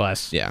less.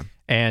 Less. Yeah.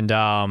 And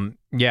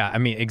I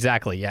mean,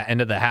 exactly. Yeah.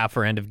 End of the half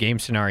or end of game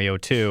scenario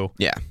too.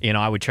 Yeah.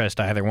 I would trust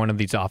either one of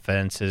these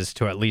offenses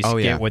to at least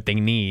get what they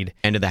need.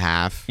 End of the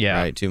half. Yeah.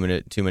 Right. 2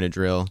 minute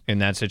drill. In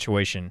that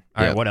situation.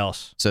 All right. What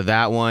else? So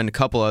that one, a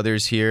couple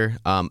others here.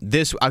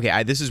 This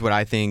is what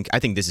I think. I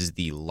think this is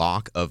the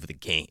lock of the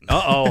game.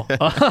 Uh-oh.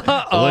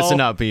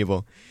 Listen up,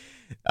 people.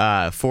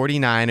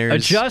 49ers.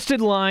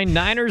 Adjusted line,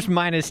 Niners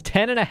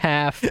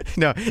 -10.5.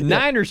 No.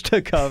 Niners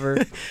to cover.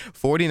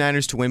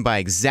 49ers to win by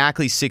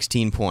exactly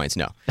 16 points.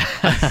 No.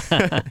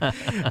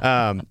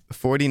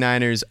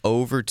 49ers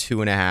over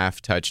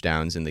 2.5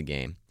 touchdowns in the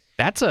game.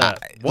 That's a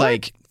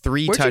like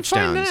 3 Where'd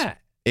touchdowns. You find that?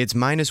 It's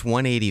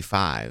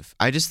 -185.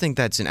 I just think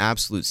that's an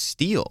absolute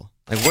steal.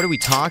 Like, what are we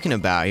talking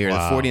about here?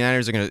 Wow. The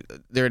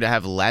 49ers they're to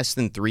have less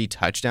than 3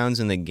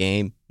 touchdowns in the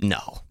game?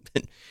 No.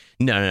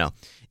 No.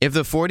 If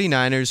the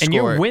 49ers and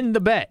score... you win the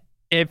bet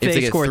if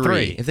they score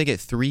 3. If they get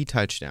 3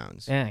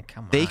 touchdowns. Yeah,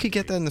 come on. They could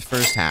get that in the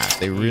first half.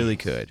 They really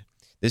could.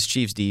 This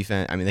Chiefs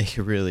defense, I mean,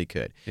 they really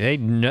could.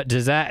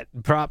 Does that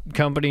prop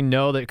company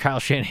know that Kyle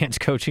Shanahan's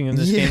coaching in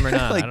this game or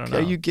not? Like, I don't know.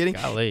 Are you kidding?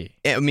 Golly.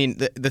 I mean,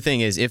 the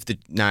thing is, if the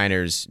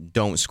Niners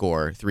don't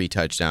score 3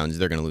 touchdowns,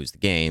 they're going to lose the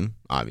game,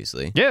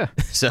 obviously. Yeah,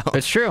 so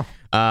it's true.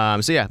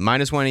 So yeah,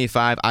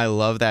 -185. I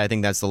love that. I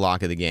think that's the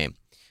lock of the game.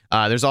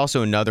 There's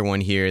also another one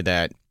here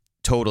that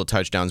total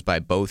touchdowns by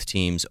both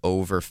teams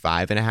over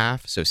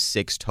 5.5, so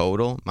 6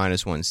 total,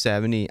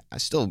 -170. I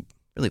still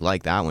really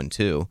like that one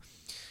too.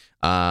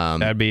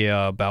 That'd be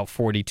about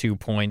 42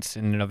 points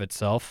in and of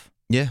itself.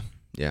 Yeah,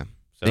 So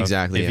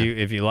exactly.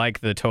 If you like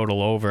the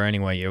total over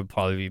anyway, you would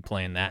probably be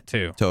playing that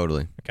too.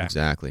 Totally. Okay.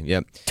 Exactly.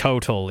 Yep.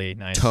 Totally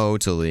nice.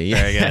 Totally.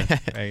 Very good.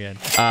 Very good.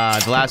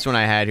 The last one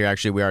I had here,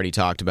 actually, we already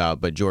talked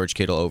about, but George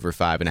Kittle over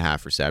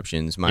 5.5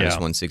 receptions,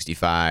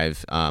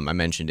 -165. I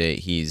mentioned it.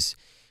 He's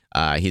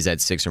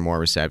had 6 or more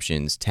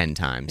receptions 10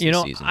 times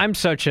this season. I'm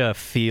such a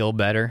feel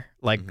better,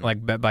 like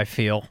bet by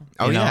feel.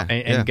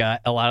 And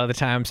gut a lot of the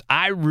times.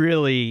 I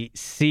really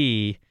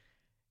see,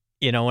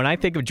 when I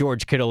think of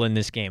George Kittle in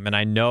this game, and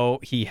I know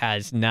he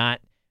has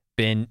not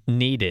been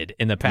needed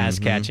in the pass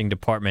catching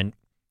department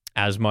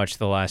as much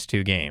the last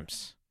 2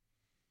 games.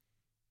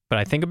 But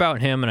I think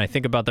about him, and I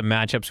think about the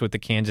matchups with the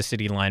Kansas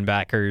City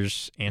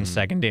linebackers and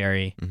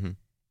secondary,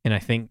 and I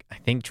think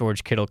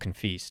George Kittle can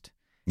feast.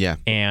 Yeah.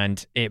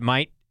 And it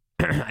might.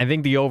 I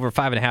think the over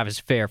 5.5 is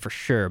fair for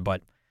sure,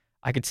 but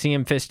I could see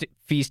him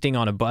feasting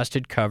on a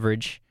busted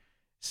coverage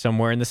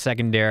somewhere in the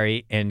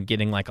secondary and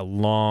getting like a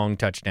long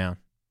touchdown.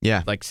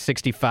 Yeah. Like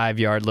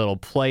 65-yard little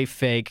play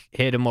fake,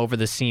 hit him over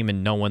the seam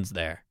and no one's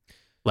there.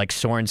 Like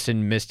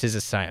Sorensen missed his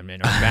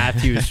assignment or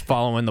Matthews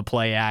following the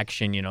play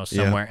action,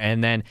 somewhere. Yeah.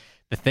 And then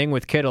the thing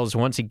with Kittle is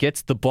once he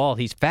gets the ball,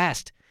 he's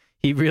fast.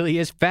 He really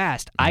is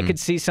fast. I could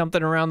see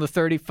something around the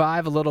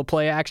 35, a little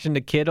play action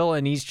to Kittle,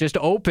 and he's just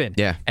open.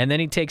 Yeah. And then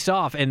he takes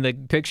off. And the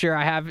picture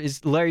I have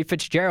is Larry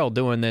Fitzgerald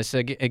doing this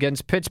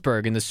against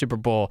Pittsburgh in the Super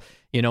Bowl,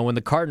 when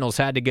the Cardinals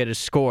had to get a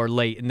score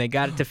late and they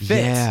got it to Fitz.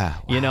 Yeah,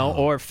 wow.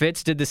 Or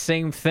Fitz did the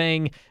same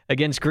thing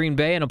against Green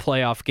Bay in a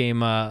playoff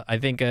game, I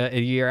think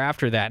a year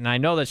after that. And I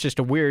know that's just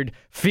a weird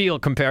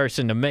field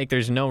comparison to make.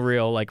 There's no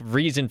real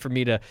reason for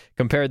me to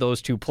compare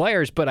those two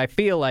players, but I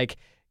feel like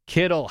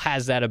Kittle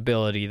has that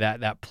ability,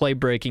 that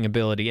play-breaking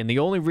ability. And the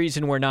only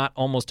reason we're not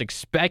almost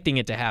expecting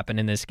it to happen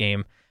in this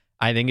game,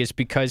 I think, is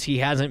because he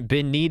hasn't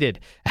been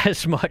needed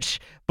as much.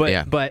 But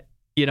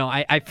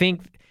I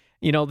think,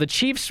 the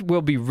Chiefs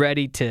will be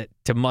ready to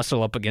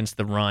muscle up against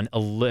the run a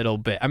little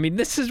bit. I mean,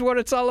 this is what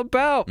it's all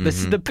about. This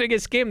is the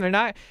biggest game. They're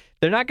not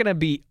going to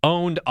be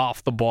owned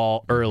off the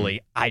ball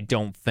early, I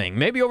don't think.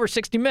 Maybe over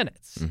 60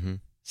 minutes,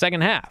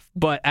 second half.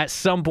 But at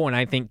some point,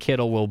 I think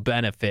Kittle will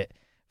benefit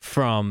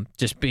from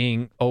just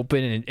being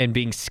open and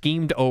being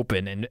schemed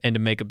open and to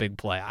make a big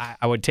play.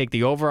 I would take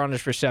the over on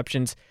his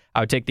receptions.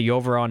 I would take the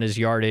over on his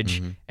yardage.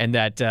 And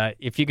that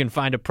if you can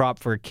find a prop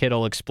for a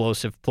Kittle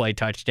explosive play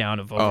touchdown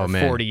of over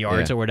 40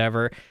 yards or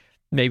whatever,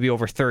 maybe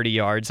over 30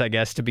 yards, I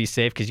guess, to be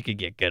safe, because you could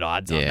get good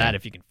odds on that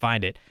if you can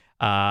find it.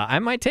 I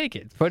might take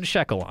it. Put a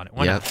shekel on it.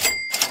 Why not?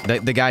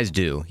 The guy's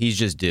due. He's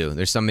just due.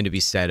 There's something to be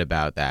said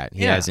about that.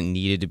 He hasn't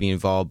needed to be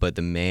involved, but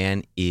the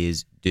man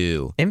is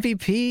due.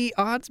 MVP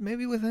odds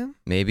maybe with him?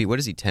 Maybe. What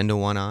is he,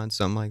 10-1 odds?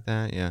 Something like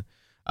that? Yeah.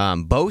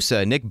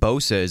 Nick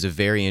Bosa is a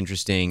very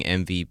interesting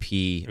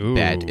MVP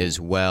bet as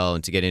well.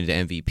 And to get into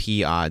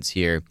MVP odds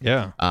here,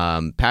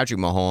 Patrick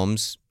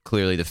Mahomes,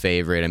 clearly the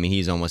favorite. I mean,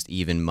 he's almost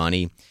even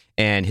money.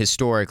 And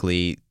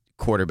historically,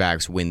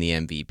 quarterbacks win the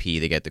MVP.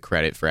 They get the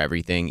credit for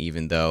everything,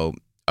 even though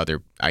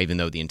the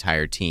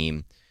entire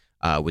team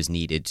was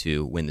needed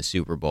to win the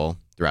Super Bowl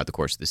throughout the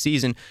course of the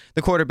season.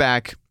 The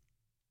quarterback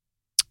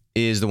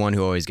is the one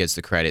who always gets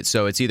the credit.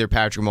 So it's either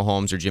Patrick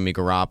Mahomes or Jimmy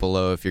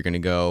Garoppolo if you're going to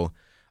go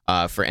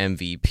for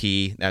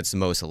MVP. That's the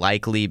most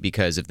likely,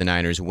 because if the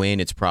Niners win,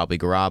 it's probably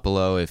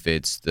Garoppolo. If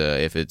it's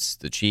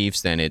the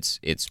Chiefs, then it's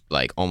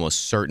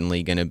almost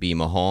certainly going to be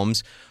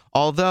Mahomes.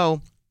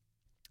 Although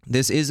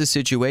this is a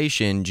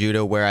situation,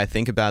 Judah, where I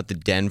think about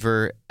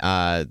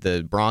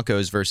the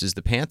Broncos versus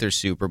the Panthers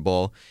Super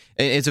Bowl.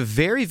 It's a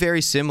very,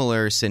 very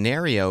similar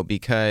scenario,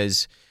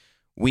 because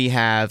we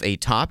have a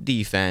top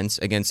defense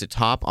against a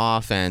top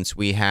offense.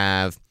 We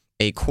have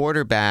a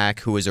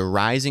quarterback who is a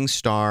rising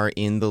star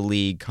in the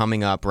league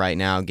coming up right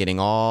now, getting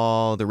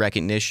all the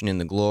recognition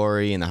and the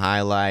glory and the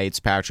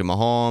highlights. Patrick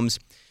Mahomes.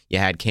 You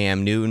had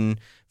Cam Newton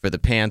for the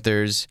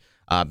Panthers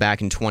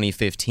back in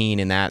 2015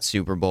 in that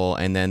Super Bowl,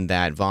 and then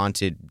that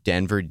vaunted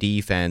Denver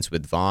defense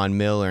with Von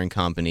Miller and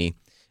company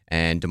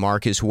and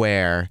DeMarcus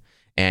Ware,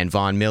 and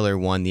Von Miller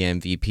won the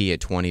MVP at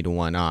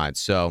 20-1 odds.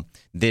 So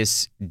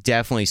this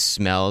definitely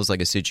smells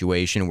like a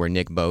situation where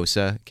Nick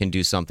Bosa can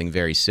do something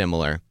very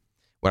similar.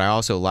 What I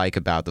also like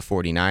about the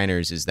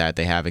 49ers is that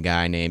they have a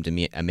guy named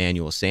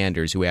Emmanuel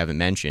Sanders, who we haven't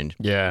mentioned,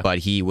 but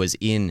he was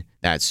in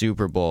that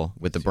Super Bowl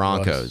with the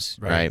Broncos,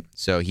 right?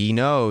 So he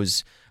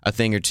knows a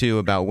thing or two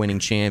about winning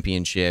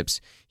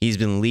championships. He's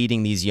been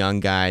leading these young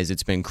guys.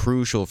 It's been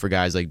crucial for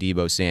guys like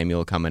Deebo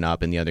Samuel coming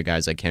up and the other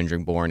guys like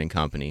Kendrick Bourne and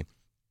company.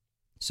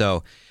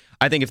 So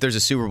I think if there's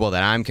a Super Bowl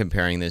that I'm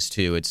comparing this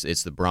to,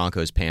 it's the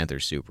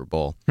Broncos-Panthers Super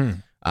Bowl.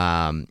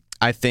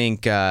 I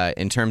think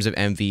in terms of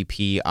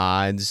MVP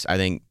odds, I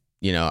think,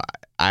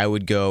 I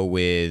would go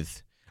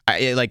with,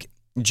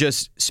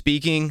 just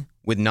speaking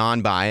with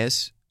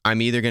non-bias,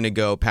 I'm either going to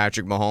go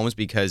Patrick Mahomes,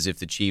 because if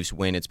the Chiefs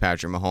win, it's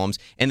Patrick Mahomes.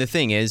 And the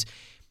thing is,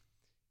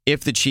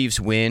 if the Chiefs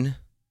win,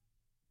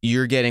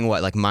 you're getting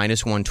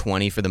minus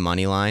 120 for the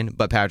money line,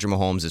 but Patrick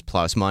Mahomes is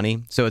plus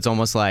money. So it's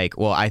almost like,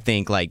 well, I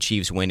think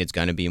Chiefs win, it's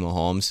going to be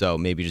Mahomes. So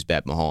maybe just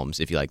bet Mahomes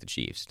if you like the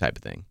Chiefs type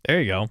of thing.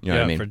 There you go. You know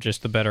what I mean? For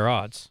just the better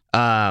odds.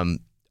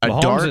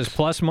 Mahomes is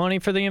plus money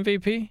for the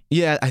MVP?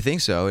 Yeah, I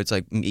think so. It's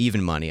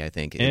even money, I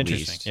think, at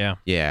Interesting. least. Yeah.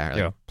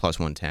 Yeah, plus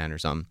 110 or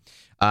something.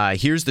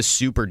 Here's the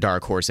super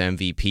dark horse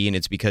MVP, and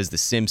it's because The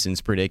Simpsons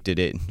predicted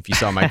it. If you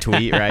saw my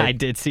tweet, right? I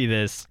did see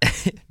this.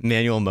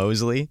 Emmanuel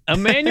Mosley.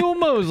 Emmanuel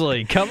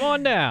Mosley, come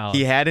on down.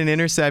 He had an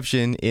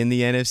interception in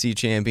the NFC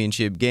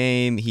Championship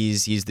game.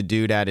 He's the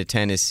dude out of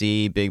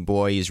Tennessee, big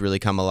boy. He's really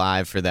come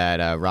alive for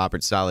that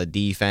Robert Saleh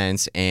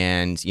defense,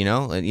 and you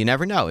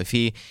never know if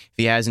he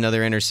has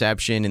another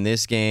interception in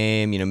this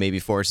game. Maybe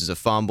forces a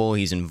fumble.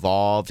 He's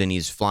involved and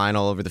he's flying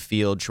all over the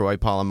field, Troy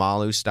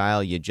Polamalu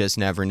style. You just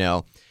never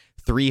know.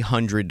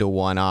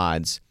 300-1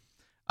 odds.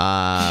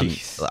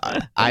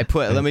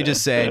 Let me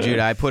just say, Jude,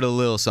 I put a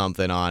little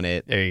something on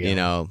it. There you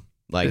go.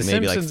 Maybe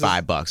Simpsons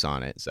 $5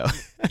 on it. So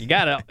you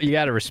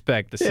gotta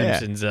respect the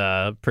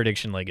Simpsons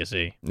prediction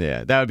legacy.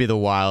 Yeah, that would be the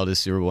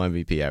wildest Super Bowl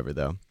MVP ever,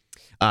 though.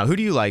 Who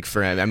do you like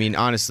for? I mean,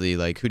 honestly,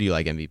 who do you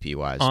like MVP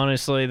wise?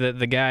 Honestly,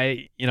 the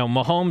guy,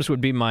 Mahomes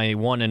would be my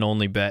one and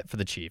only bet for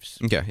the Chiefs.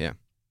 Okay, yeah.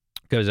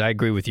 Because I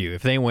agree with you.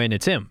 If they win,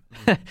 it's him.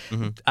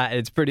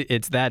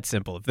 It's that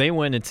simple. If they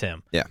win, it's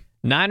him. Yeah.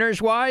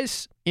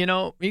 Niners-wise,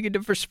 you could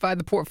diversify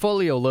the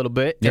portfolio a little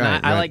bit. And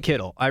I like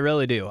Kittle. I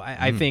really do.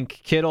 I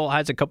think Kittle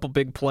has a couple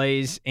big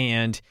plays,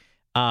 and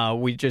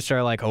we just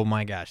are like, oh,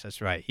 my gosh,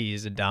 that's right. He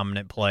is a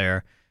dominant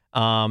player.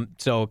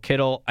 So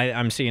Kittle,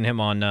 I'm seeing him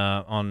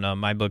on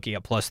my bookie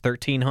at plus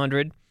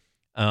 1,300.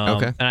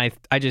 Okay. And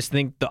I just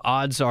think the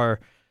odds are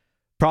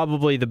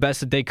probably the best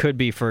that they could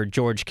be for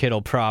George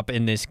Kittle prop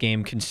in this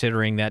game,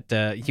 considering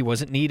that he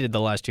wasn't needed the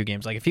last two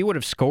games. Like, if he would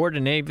have scored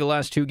in any of the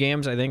last two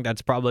games, I think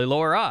that's probably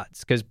lower odds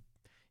because,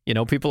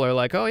 people are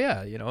like, oh,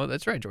 yeah,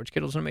 that's right. George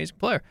Kittle's an amazing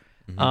player.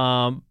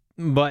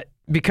 But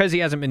because he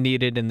hasn't been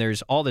needed and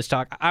there's all this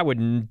talk, I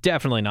would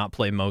definitely not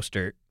play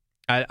Mostert.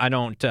 I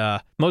don't.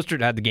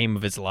 Mostert had the game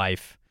of his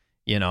life.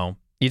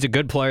 He's a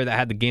good player that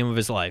had the game of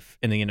his life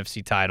in the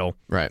NFC title.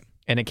 Right.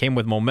 And it came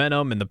with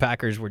momentum, and the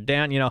Packers were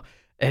down.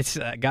 It's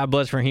God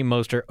bless Raheem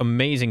Mostert.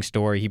 Amazing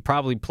story. He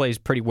probably plays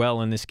pretty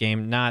well in this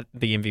game. Not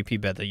the MVP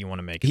bet that you want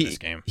to make in this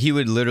game. He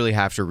would literally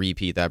have to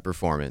repeat that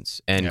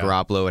performance, and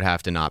Garoppolo would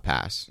have to not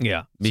pass.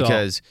 Yeah,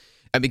 because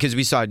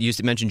we saw. You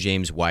mentioned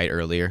James White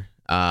earlier.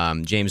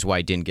 James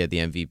White didn't get the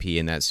MVP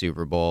in that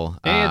Super Bowl.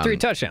 And he had 3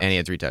 touchdowns. And he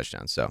had 3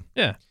 touchdowns. So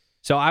yeah.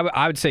 So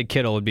I would say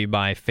Kittle would be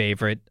my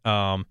favorite.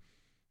 Emmanuel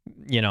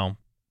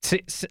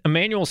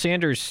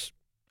Sanders,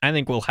 I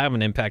think, will have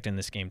an impact in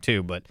this game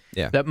too. But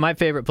my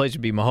favorite place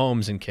would be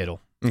Mahomes and Kittle.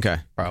 Okay.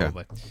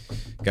 Probably. Okay.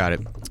 Got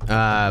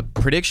it.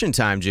 Prediction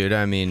time, Judah.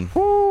 I mean,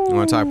 you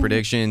want to talk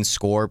predictions,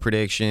 score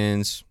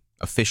predictions,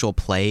 official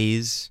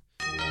plays?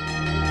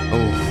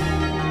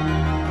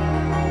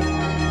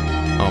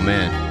 Oh,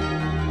 man.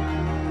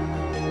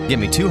 Get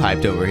me too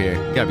hyped over here.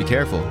 You got to be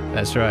careful.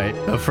 That's right.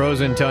 The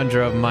frozen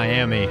tundra of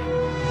Miami.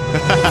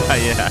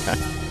 Yeah.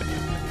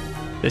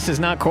 This is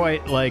not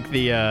quite like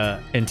the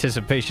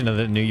anticipation of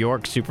the New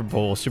York Super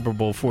Bowl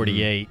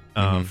 48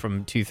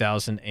 from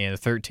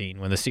 2013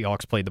 when the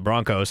Seahawks played the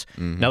Broncos.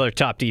 Another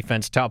top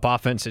defense, top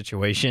offense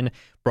situation.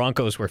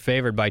 Broncos were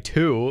favored by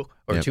 2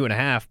 or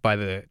 2.5 by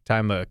the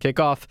time of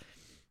kickoff.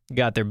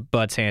 Got their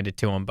butts handed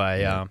to them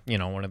by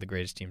one of the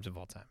greatest teams of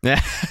all time.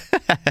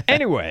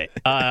 Anyway,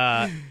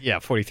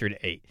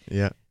 43-8.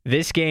 Yeah.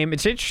 This game,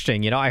 it's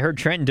interesting. I heard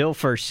Trent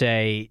Dilfer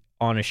say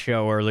on a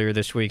show earlier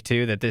this week,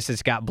 too, that this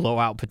has got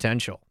blowout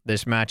potential,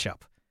 this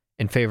matchup,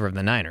 in favor of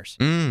the Niners.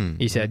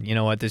 He said, you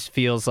know what, this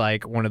feels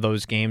like one of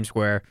those games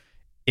where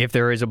if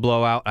there is a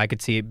blowout, I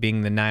could see it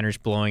being the Niners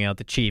blowing out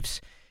the Chiefs.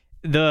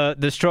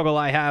 The struggle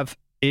I have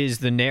is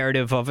the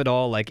narrative of it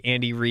all. Like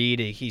Andy Reid,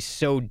 he's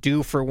so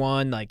due for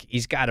one. Like,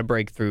 he's got to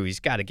break through. He's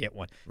got to get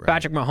one. Right.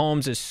 Patrick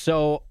Mahomes is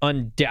so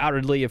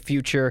undoubtedly a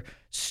future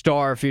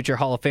star, future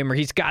Hall of Famer.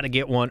 He's got to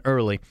get one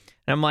early.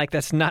 And I'm like,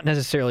 that's not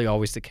necessarily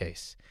always the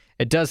case.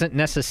 It doesn't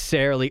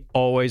necessarily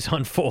always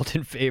unfold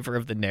in favor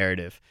of the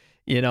narrative,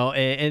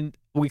 and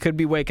we could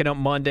be waking up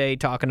Monday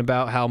talking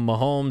about how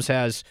Mahomes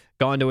has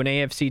gone to an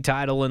AFC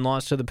title and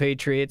lost to the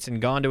Patriots and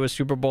gone to a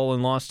Super Bowl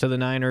and lost to the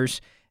Niners,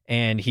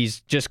 and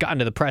he's just gotten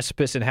to the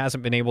precipice and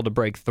hasn't been able to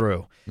break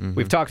through.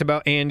 We've talked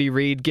about Andy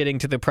Reid getting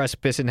to the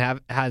precipice and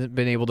hasn't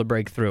been able to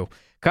break through.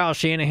 Kyle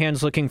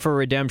Shanahan's looking for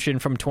redemption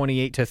from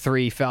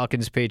 28-3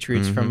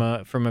 Falcons-Patriots from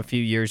a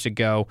few years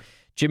ago.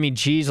 Jimmy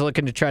G's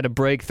looking to try to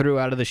break through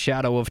out of the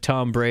shadow of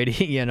Tom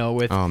Brady,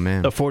 with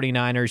the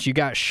 49ers. You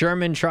got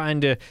Sherman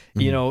trying to,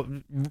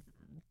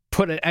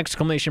 put an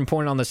exclamation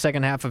point on the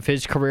second half of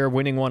his career,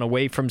 winning one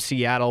away from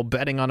Seattle,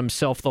 betting on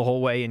himself the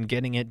whole way and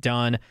getting it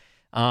done.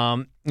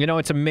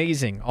 It's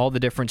amazing, all the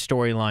different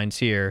storylines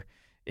here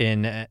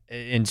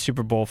in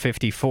Super Bowl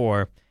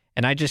 54.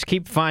 And I just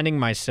keep finding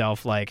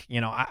myself like,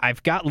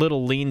 I've got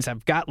little leans,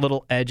 I've got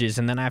little edges,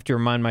 and then I have to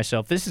remind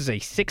myself, this is a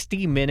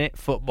 60-minute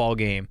football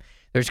game.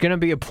 There's going to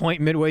be a point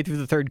midway through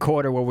the third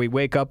quarter where we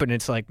wake up and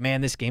it's like,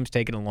 man, this game's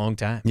taking a long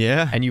time.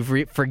 Yeah. And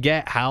you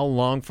forget how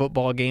long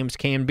football games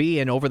can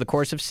be. And over the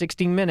course of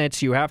 60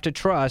 minutes, you have to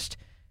trust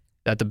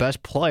that the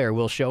best player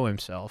will show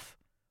himself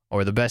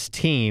or the best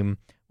team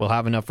will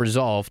have enough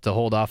resolve to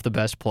hold off the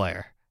best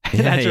player.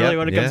 That's really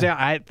what it comes down.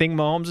 I think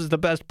Mahomes is the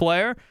best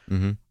player.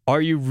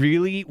 Are you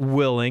really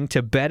willing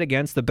to bet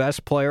against the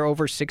best player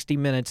over 60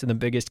 minutes in the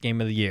biggest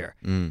game of the year?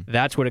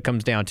 That's what it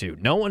comes down to.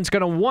 No one's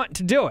going to want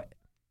to do it.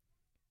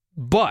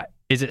 But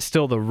is it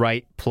still the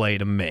right play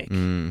to make?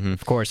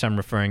 Of course, I'm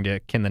referring to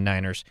can the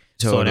Niners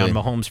slow down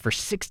Mahomes for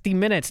 60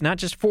 minutes, not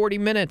just 40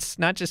 minutes,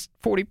 not just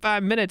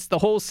 45 minutes, the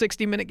whole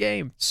 60-minute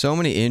game. So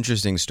many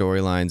interesting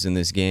storylines in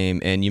this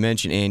game. And you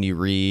mentioned Andy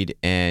Reid,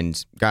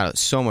 and got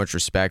so much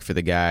respect for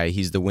the guy.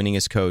 He's the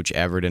winningest coach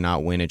ever to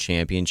not win a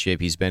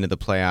championship. He's been to the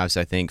playoffs,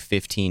 I think,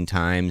 15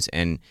 times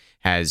and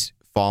has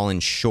fallen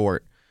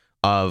short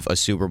of a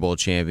Super Bowl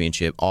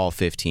championship all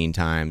 15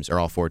 times or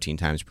all 14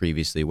 times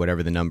previously,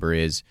 whatever the number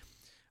is.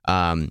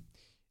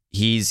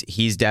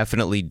 He's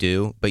definitely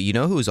due, but you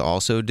know who's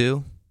also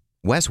due?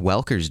 Wes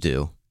Welker's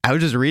due. I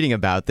was just reading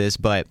about this,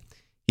 but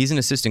he's an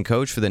assistant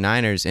coach for the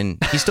Niners, and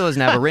he still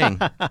doesn't have a ring.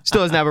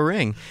 Still doesn't have a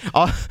ring.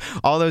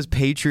 All those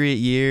Patriot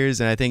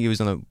years, and I think he was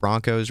on the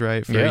Broncos,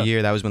 right, for a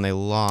year. That was when they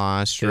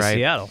lost, to right?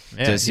 Seattle.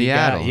 Yeah, to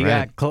Seattle, he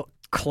right? got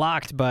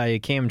clocked by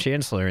Cam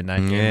Chancellor in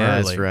that game Yeah,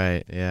 early. that's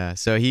right. Yeah.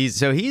 So he's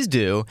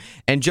due,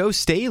 and Joe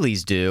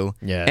Staley's due.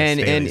 Yeah, and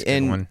Staley's a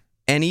good one.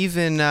 and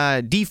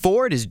even D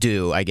Ford is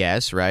due, I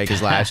guess, right?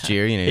 Because last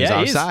year, he was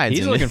offsides.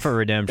 He's looking for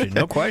redemption,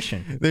 no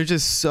question. There's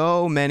just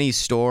so many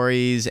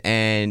stories,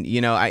 and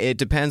it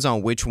depends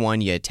on which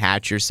one you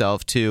attach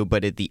yourself to.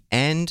 But at the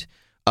end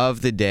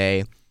of the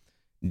day,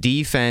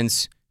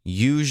 defense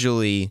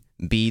usually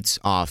beats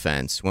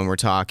offense when we're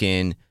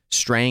talking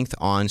strength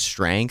on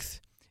strength.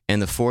 And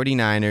the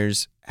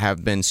 49ers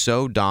have been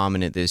so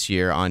dominant this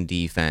year on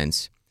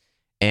defense.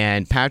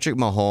 And Patrick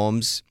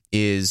Mahomes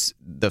is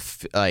the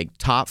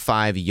top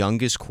 5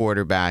 youngest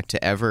quarterback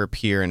to ever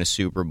appear in a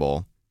Super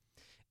Bowl.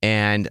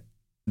 And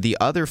the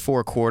other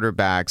 4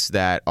 quarterbacks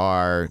that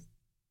are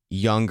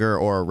younger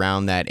or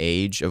around that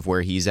age of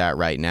where he's at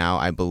right now,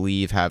 I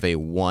believe have a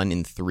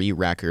 1-3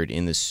 record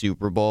in the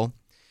Super Bowl.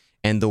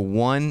 And the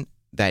one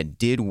that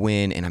did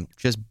win, and I'm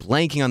just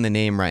blanking on the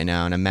name right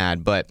now, and I'm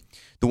mad, but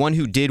the one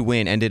who did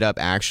win ended up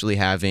actually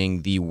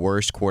having the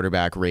worst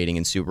quarterback rating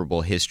in Super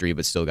Bowl history,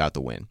 but still got the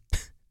win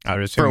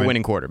for a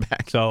winning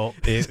quarterback. So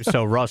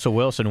Russell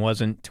Wilson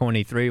wasn't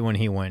 23 when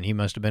he went. He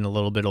must have been a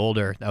little bit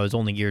older. That was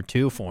only year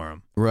 2 for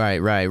him.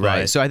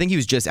 Right. So I think he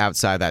was just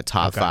outside that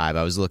top 5.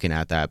 I was looking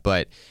at that,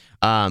 but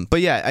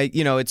yeah,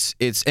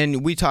 it's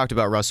and we talked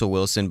about Russell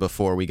Wilson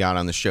before we got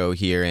on the show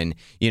here, and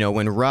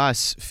when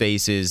Russ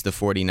faces the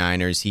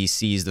 49ers, he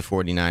sees the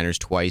 49ers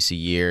twice a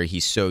year.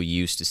 He's so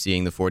used to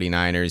seeing the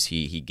 49ers.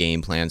 He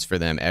game plans for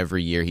them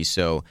every year. He's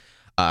so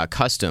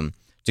accustomed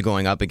to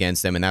going up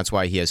against them, and that's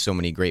why he has so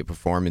many great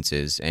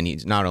performances. And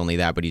he's not only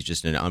that, but he's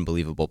just an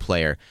unbelievable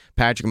player.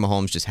 Patrick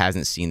Mahomes just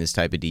hasn't seen this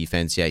type of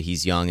defense yet.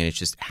 He's young, and it's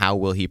just how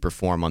will he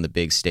perform on the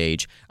big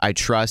stage? I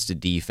trust a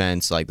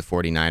defense like the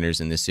 49ers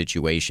in this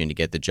situation to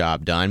get the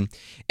job done.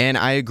 And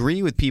I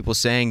agree with people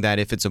saying that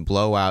if it's a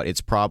blowout,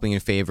 it's probably in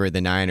favor of the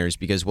Niners,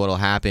 because what'll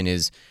happen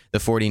is the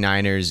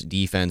 49ers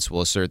defense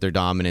will assert their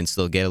dominance.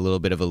 They'll get a little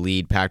bit of a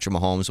lead. Patrick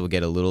Mahomes will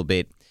get a little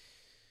bit,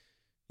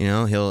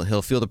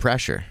 he'll feel the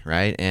pressure,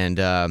 right? And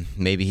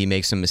maybe he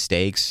makes some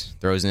mistakes,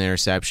 throws an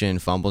interception,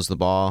 fumbles the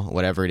ball,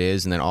 whatever it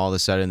is, and then all of a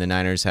sudden the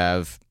Niners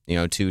have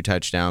 2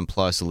 touchdown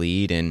plus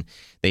lead, and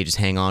they just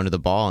hang on to the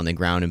ball and they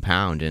ground and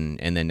pound, and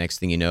then next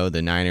thing you know,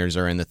 the Niners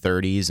are in the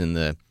 30s and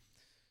the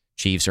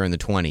Chiefs are in the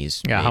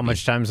 20s. Yeah, maybe. How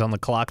much time's on the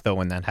clock though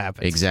when that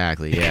happens?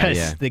 Exactly.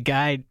 Because the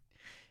guy,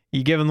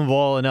 you give him the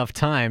ball enough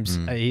times,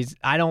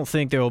 I don't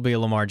think there will be a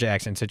Lamar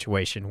Jackson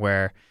situation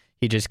where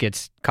he just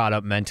gets caught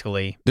up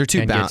mentally. They're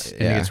too balanced.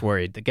 And he gets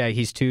worried. The guy,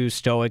 he's too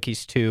stoic.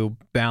 He's too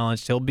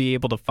balanced. He'll be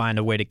able to find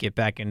a way to get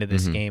back into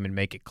this game and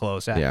make it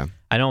close. I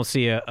don't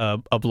see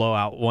a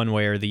blowout one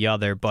way or the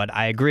other, but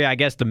I agree. I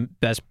guess the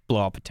best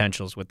blowout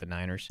potential is with the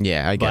Niners.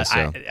 Yeah, I guess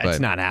so. It's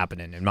not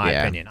happening, in my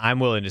opinion.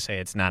 I'm willing to say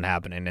it's not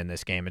happening in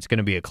this game. It's going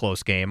to be a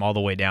close game all the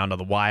way down to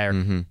the wire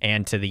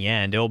and to the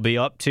end. It'll be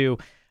up to,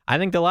 I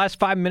think, the last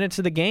 5 minutes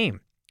of the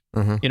game.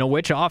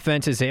 Which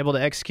offense is able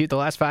to execute the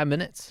last 5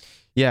 minutes?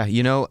 Yeah,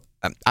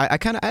 I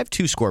have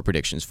 2 score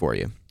predictions for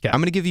you. Yeah. I'm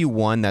going to give you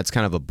one that's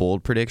kind of a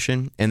bold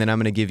prediction, and then I'm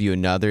going to give you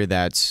another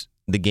that's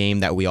the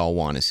game that we all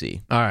want to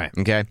see. All right.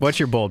 Okay? What's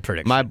your bold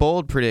prediction? My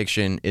bold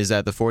prediction is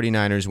that the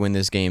 49ers win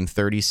this game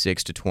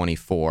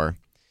 36-24,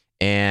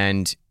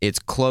 and it's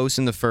close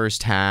in the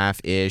first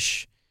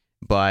half-ish,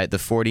 but the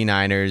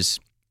 49ers,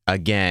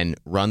 again,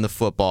 run the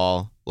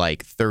football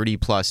like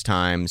 30-plus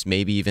times,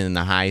 maybe even in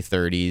the high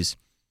 30s.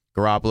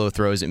 Garoppolo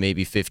throws it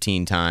maybe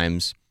 15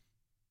 times.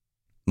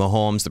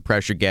 Mahomes, the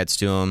pressure gets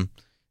to him,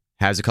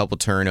 has a couple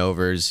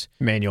turnovers.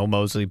 Emmanuel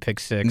Mosley pick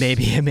 6.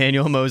 Maybe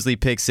Emmanuel Mosley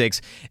pick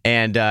 6.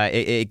 And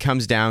it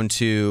comes down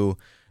to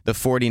the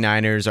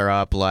 49ers are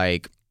up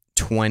like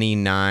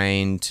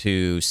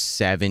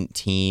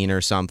 29-17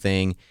 or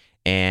something.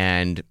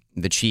 And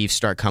the Chiefs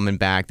start coming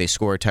back. They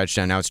score a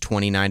touchdown. Now it's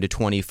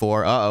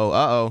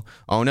 29-24.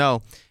 Oh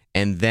no.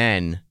 And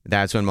then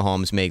that's when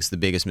Mahomes makes the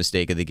biggest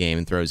mistake of the game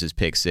and throws his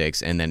pick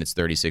 6, and then it's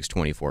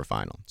 36-24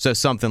 final. So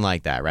something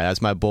like that, right?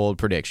 That's my bold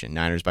prediction,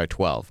 Niners by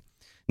 12.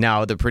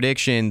 Now, the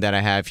prediction that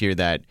I have here,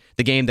 that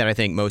the game that I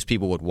think most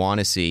people would want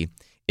to see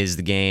is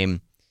the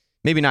game,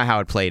 maybe not how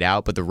it played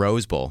out, but the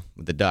Rose Bowl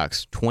with the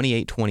Ducks,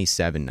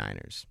 28-27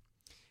 Niners.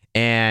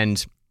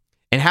 And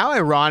how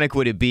ironic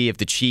would it be if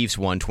the Chiefs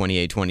won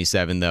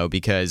 28-27, though?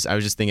 Because I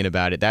was just thinking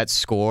about it. That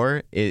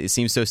score, it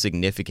seems so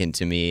significant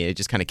to me. It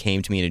just kind of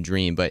came to me in a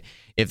dream. But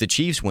if the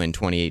Chiefs win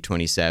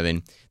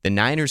 28-27, the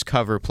Niners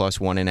cover plus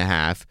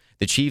 1.5.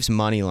 The Chiefs'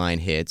 money line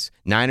hits.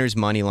 Niners'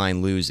 money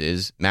line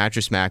loses.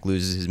 Mattress Mac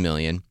loses his $1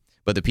 million.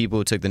 But the people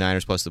who took the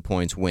Niners plus the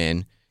points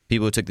win.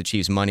 People who took the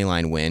Chiefs' money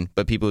line win.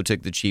 But people who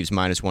took the Chiefs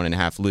minus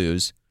 1.5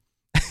 lose.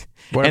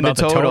 What about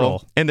the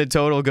total? And the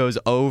total goes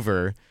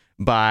over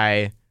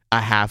by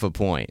 0.5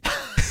 point.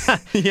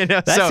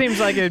 That seems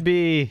like it'd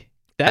be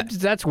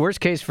that's worst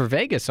case for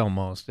Vegas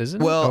almost,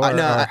 isn't it? Well,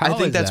 I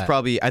think that's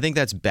probably, I think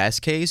that's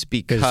best case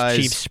because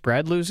Chiefs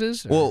spread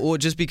loses. Well,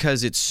 just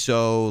because it's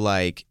so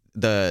like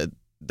the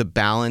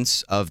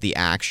balance of the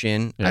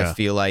action, I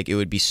feel like it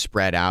would be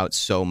spread out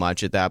so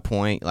much at that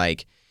point.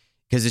 Like,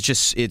 because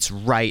it's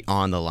right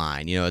on the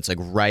line. It's like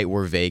right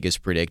where Vegas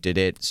predicted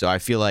it. So I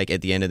feel like at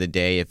the end of the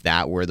day, if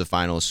that were the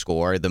final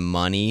score, the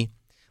money,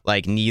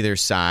 like neither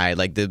side,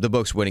 like the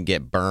books wouldn't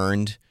get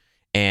burned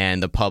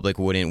and the public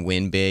wouldn't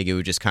win big. It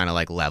would just kind of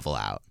like level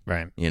out.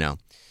 Right.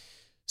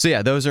 So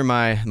yeah, those are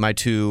my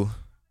two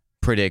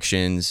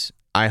predictions.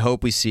 I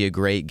hope we see a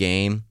great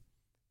game,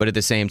 but at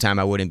the same time,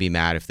 I wouldn't be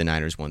mad if the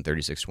Niners won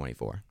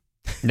 36-24.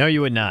 No, you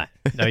would not.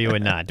 No, you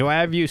would not. Do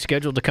I have you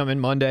scheduled to come in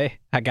Monday?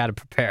 I got to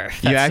prepare.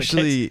 You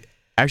actually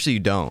you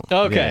don't.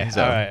 Okay. Yeah,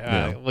 so, all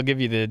right. We'll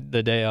give you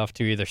the day off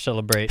to either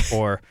celebrate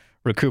or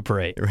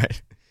recuperate.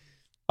 Right.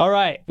 All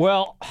right.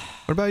 Well,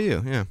 what about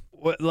you? Yeah.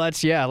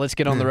 Let's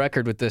get on the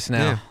record with this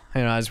now.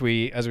 Yeah. As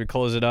we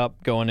close it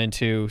up going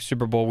into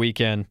Super Bowl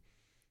weekend.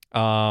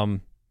 The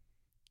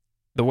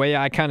way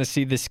I kind of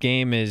see this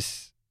game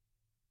is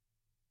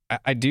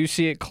I do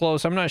see it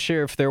close. I'm not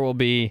sure if there will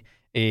be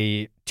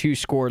a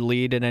 2-score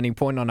lead at any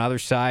point on either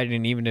side,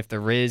 and even if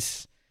there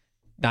is,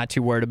 not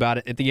too worried about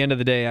it. At the end of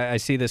the day, I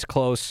see this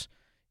close,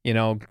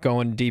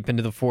 going deep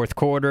into the fourth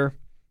quarter,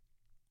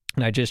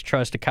 and I just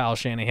trust the Kyle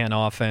Shanahan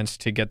offense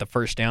to get the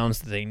first downs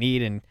that they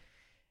need, and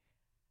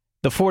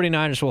the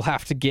 49ers will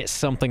have to get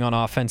something on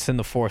offense in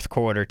the fourth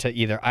quarter to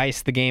either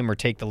ice the game or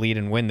take the lead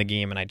and win the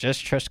game, and I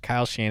just trust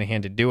Kyle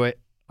Shanahan to do it,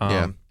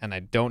 and I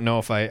don't know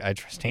if I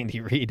trust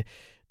Andy Reid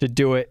to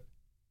do it,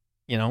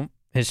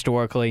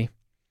 historically.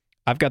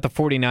 I've got the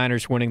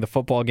 49ers winning the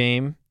football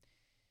game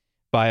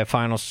by a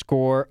final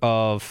score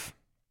of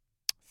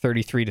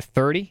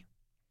 33-30,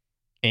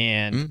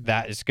 and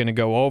that is going to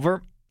go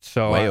over.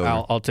 So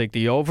I'll take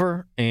the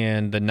over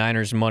and the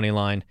Niners money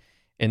line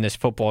in this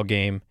football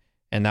game,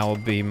 and that will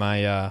be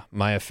my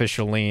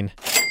official lean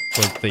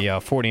with the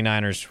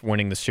 49ers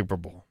winning the Super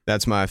Bowl.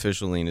 That's my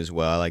official lean as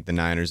well. I like the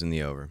Niners and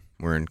the over.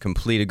 We're in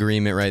complete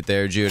agreement right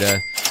there, Judah.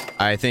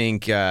 I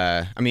think,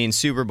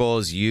 Super Bowl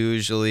is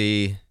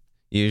usually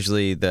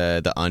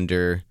the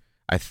under,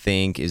 I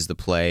think, is the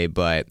play,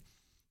 but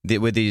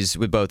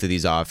with both of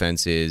these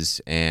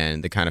offenses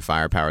and the kind of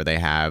firepower they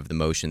have, the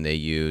motion they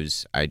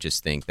use, I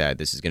just think that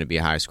this is going to be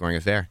a high-scoring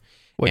affair.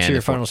 What's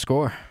your final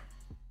score?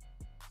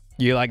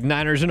 You like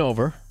Niners and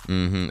over?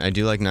 I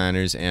do like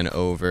Niners and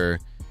over.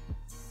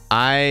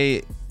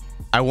 I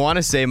want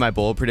to say my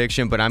bold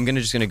prediction, but I'm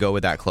just going to go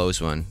with that close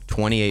one.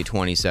 28-27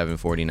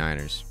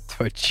 49ers.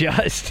 So it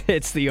just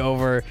hits the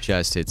over.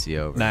 Just hits the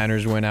over.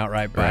 Niners win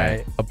outright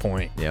by a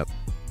point. Yep.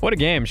 What a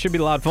game. Should be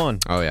a lot of fun.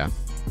 Oh, yeah.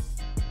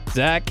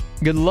 Zach,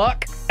 good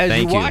luck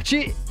as you watch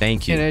it.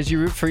 Thank you. And as you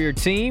root for your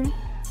team.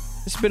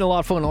 It's been a lot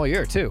of fun all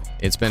year, too.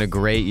 It's been a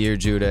great year,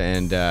 Judah.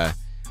 And,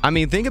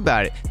 think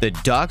about it. The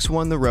Ducks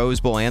won the Rose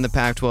Bowl and the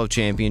Pac-12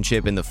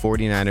 championship, and the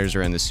 49ers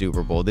are in the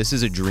Super Bowl. This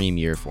is a dream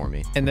year for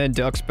me. And then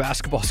Ducks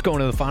basketball's going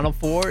to the Final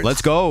Four.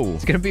 Let's go.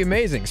 It's going to be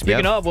amazing.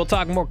 Speaking of, we'll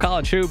talk more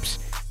college hoops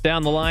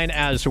down the line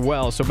as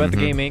well. So bet the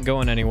game ain't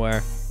going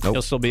anywhere. Nope.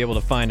 You'll still be able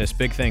to find us.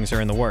 Big things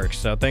are in the works.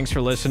 So thanks for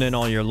listening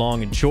all year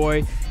long.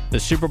 Enjoy the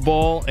Super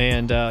Bowl,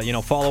 and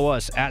follow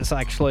us at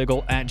Zach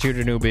Schlegel, at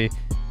Judah Newby,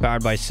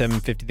 powered by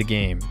 750 The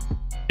Game.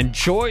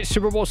 Enjoy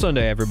Super Bowl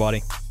Sunday,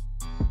 everybody.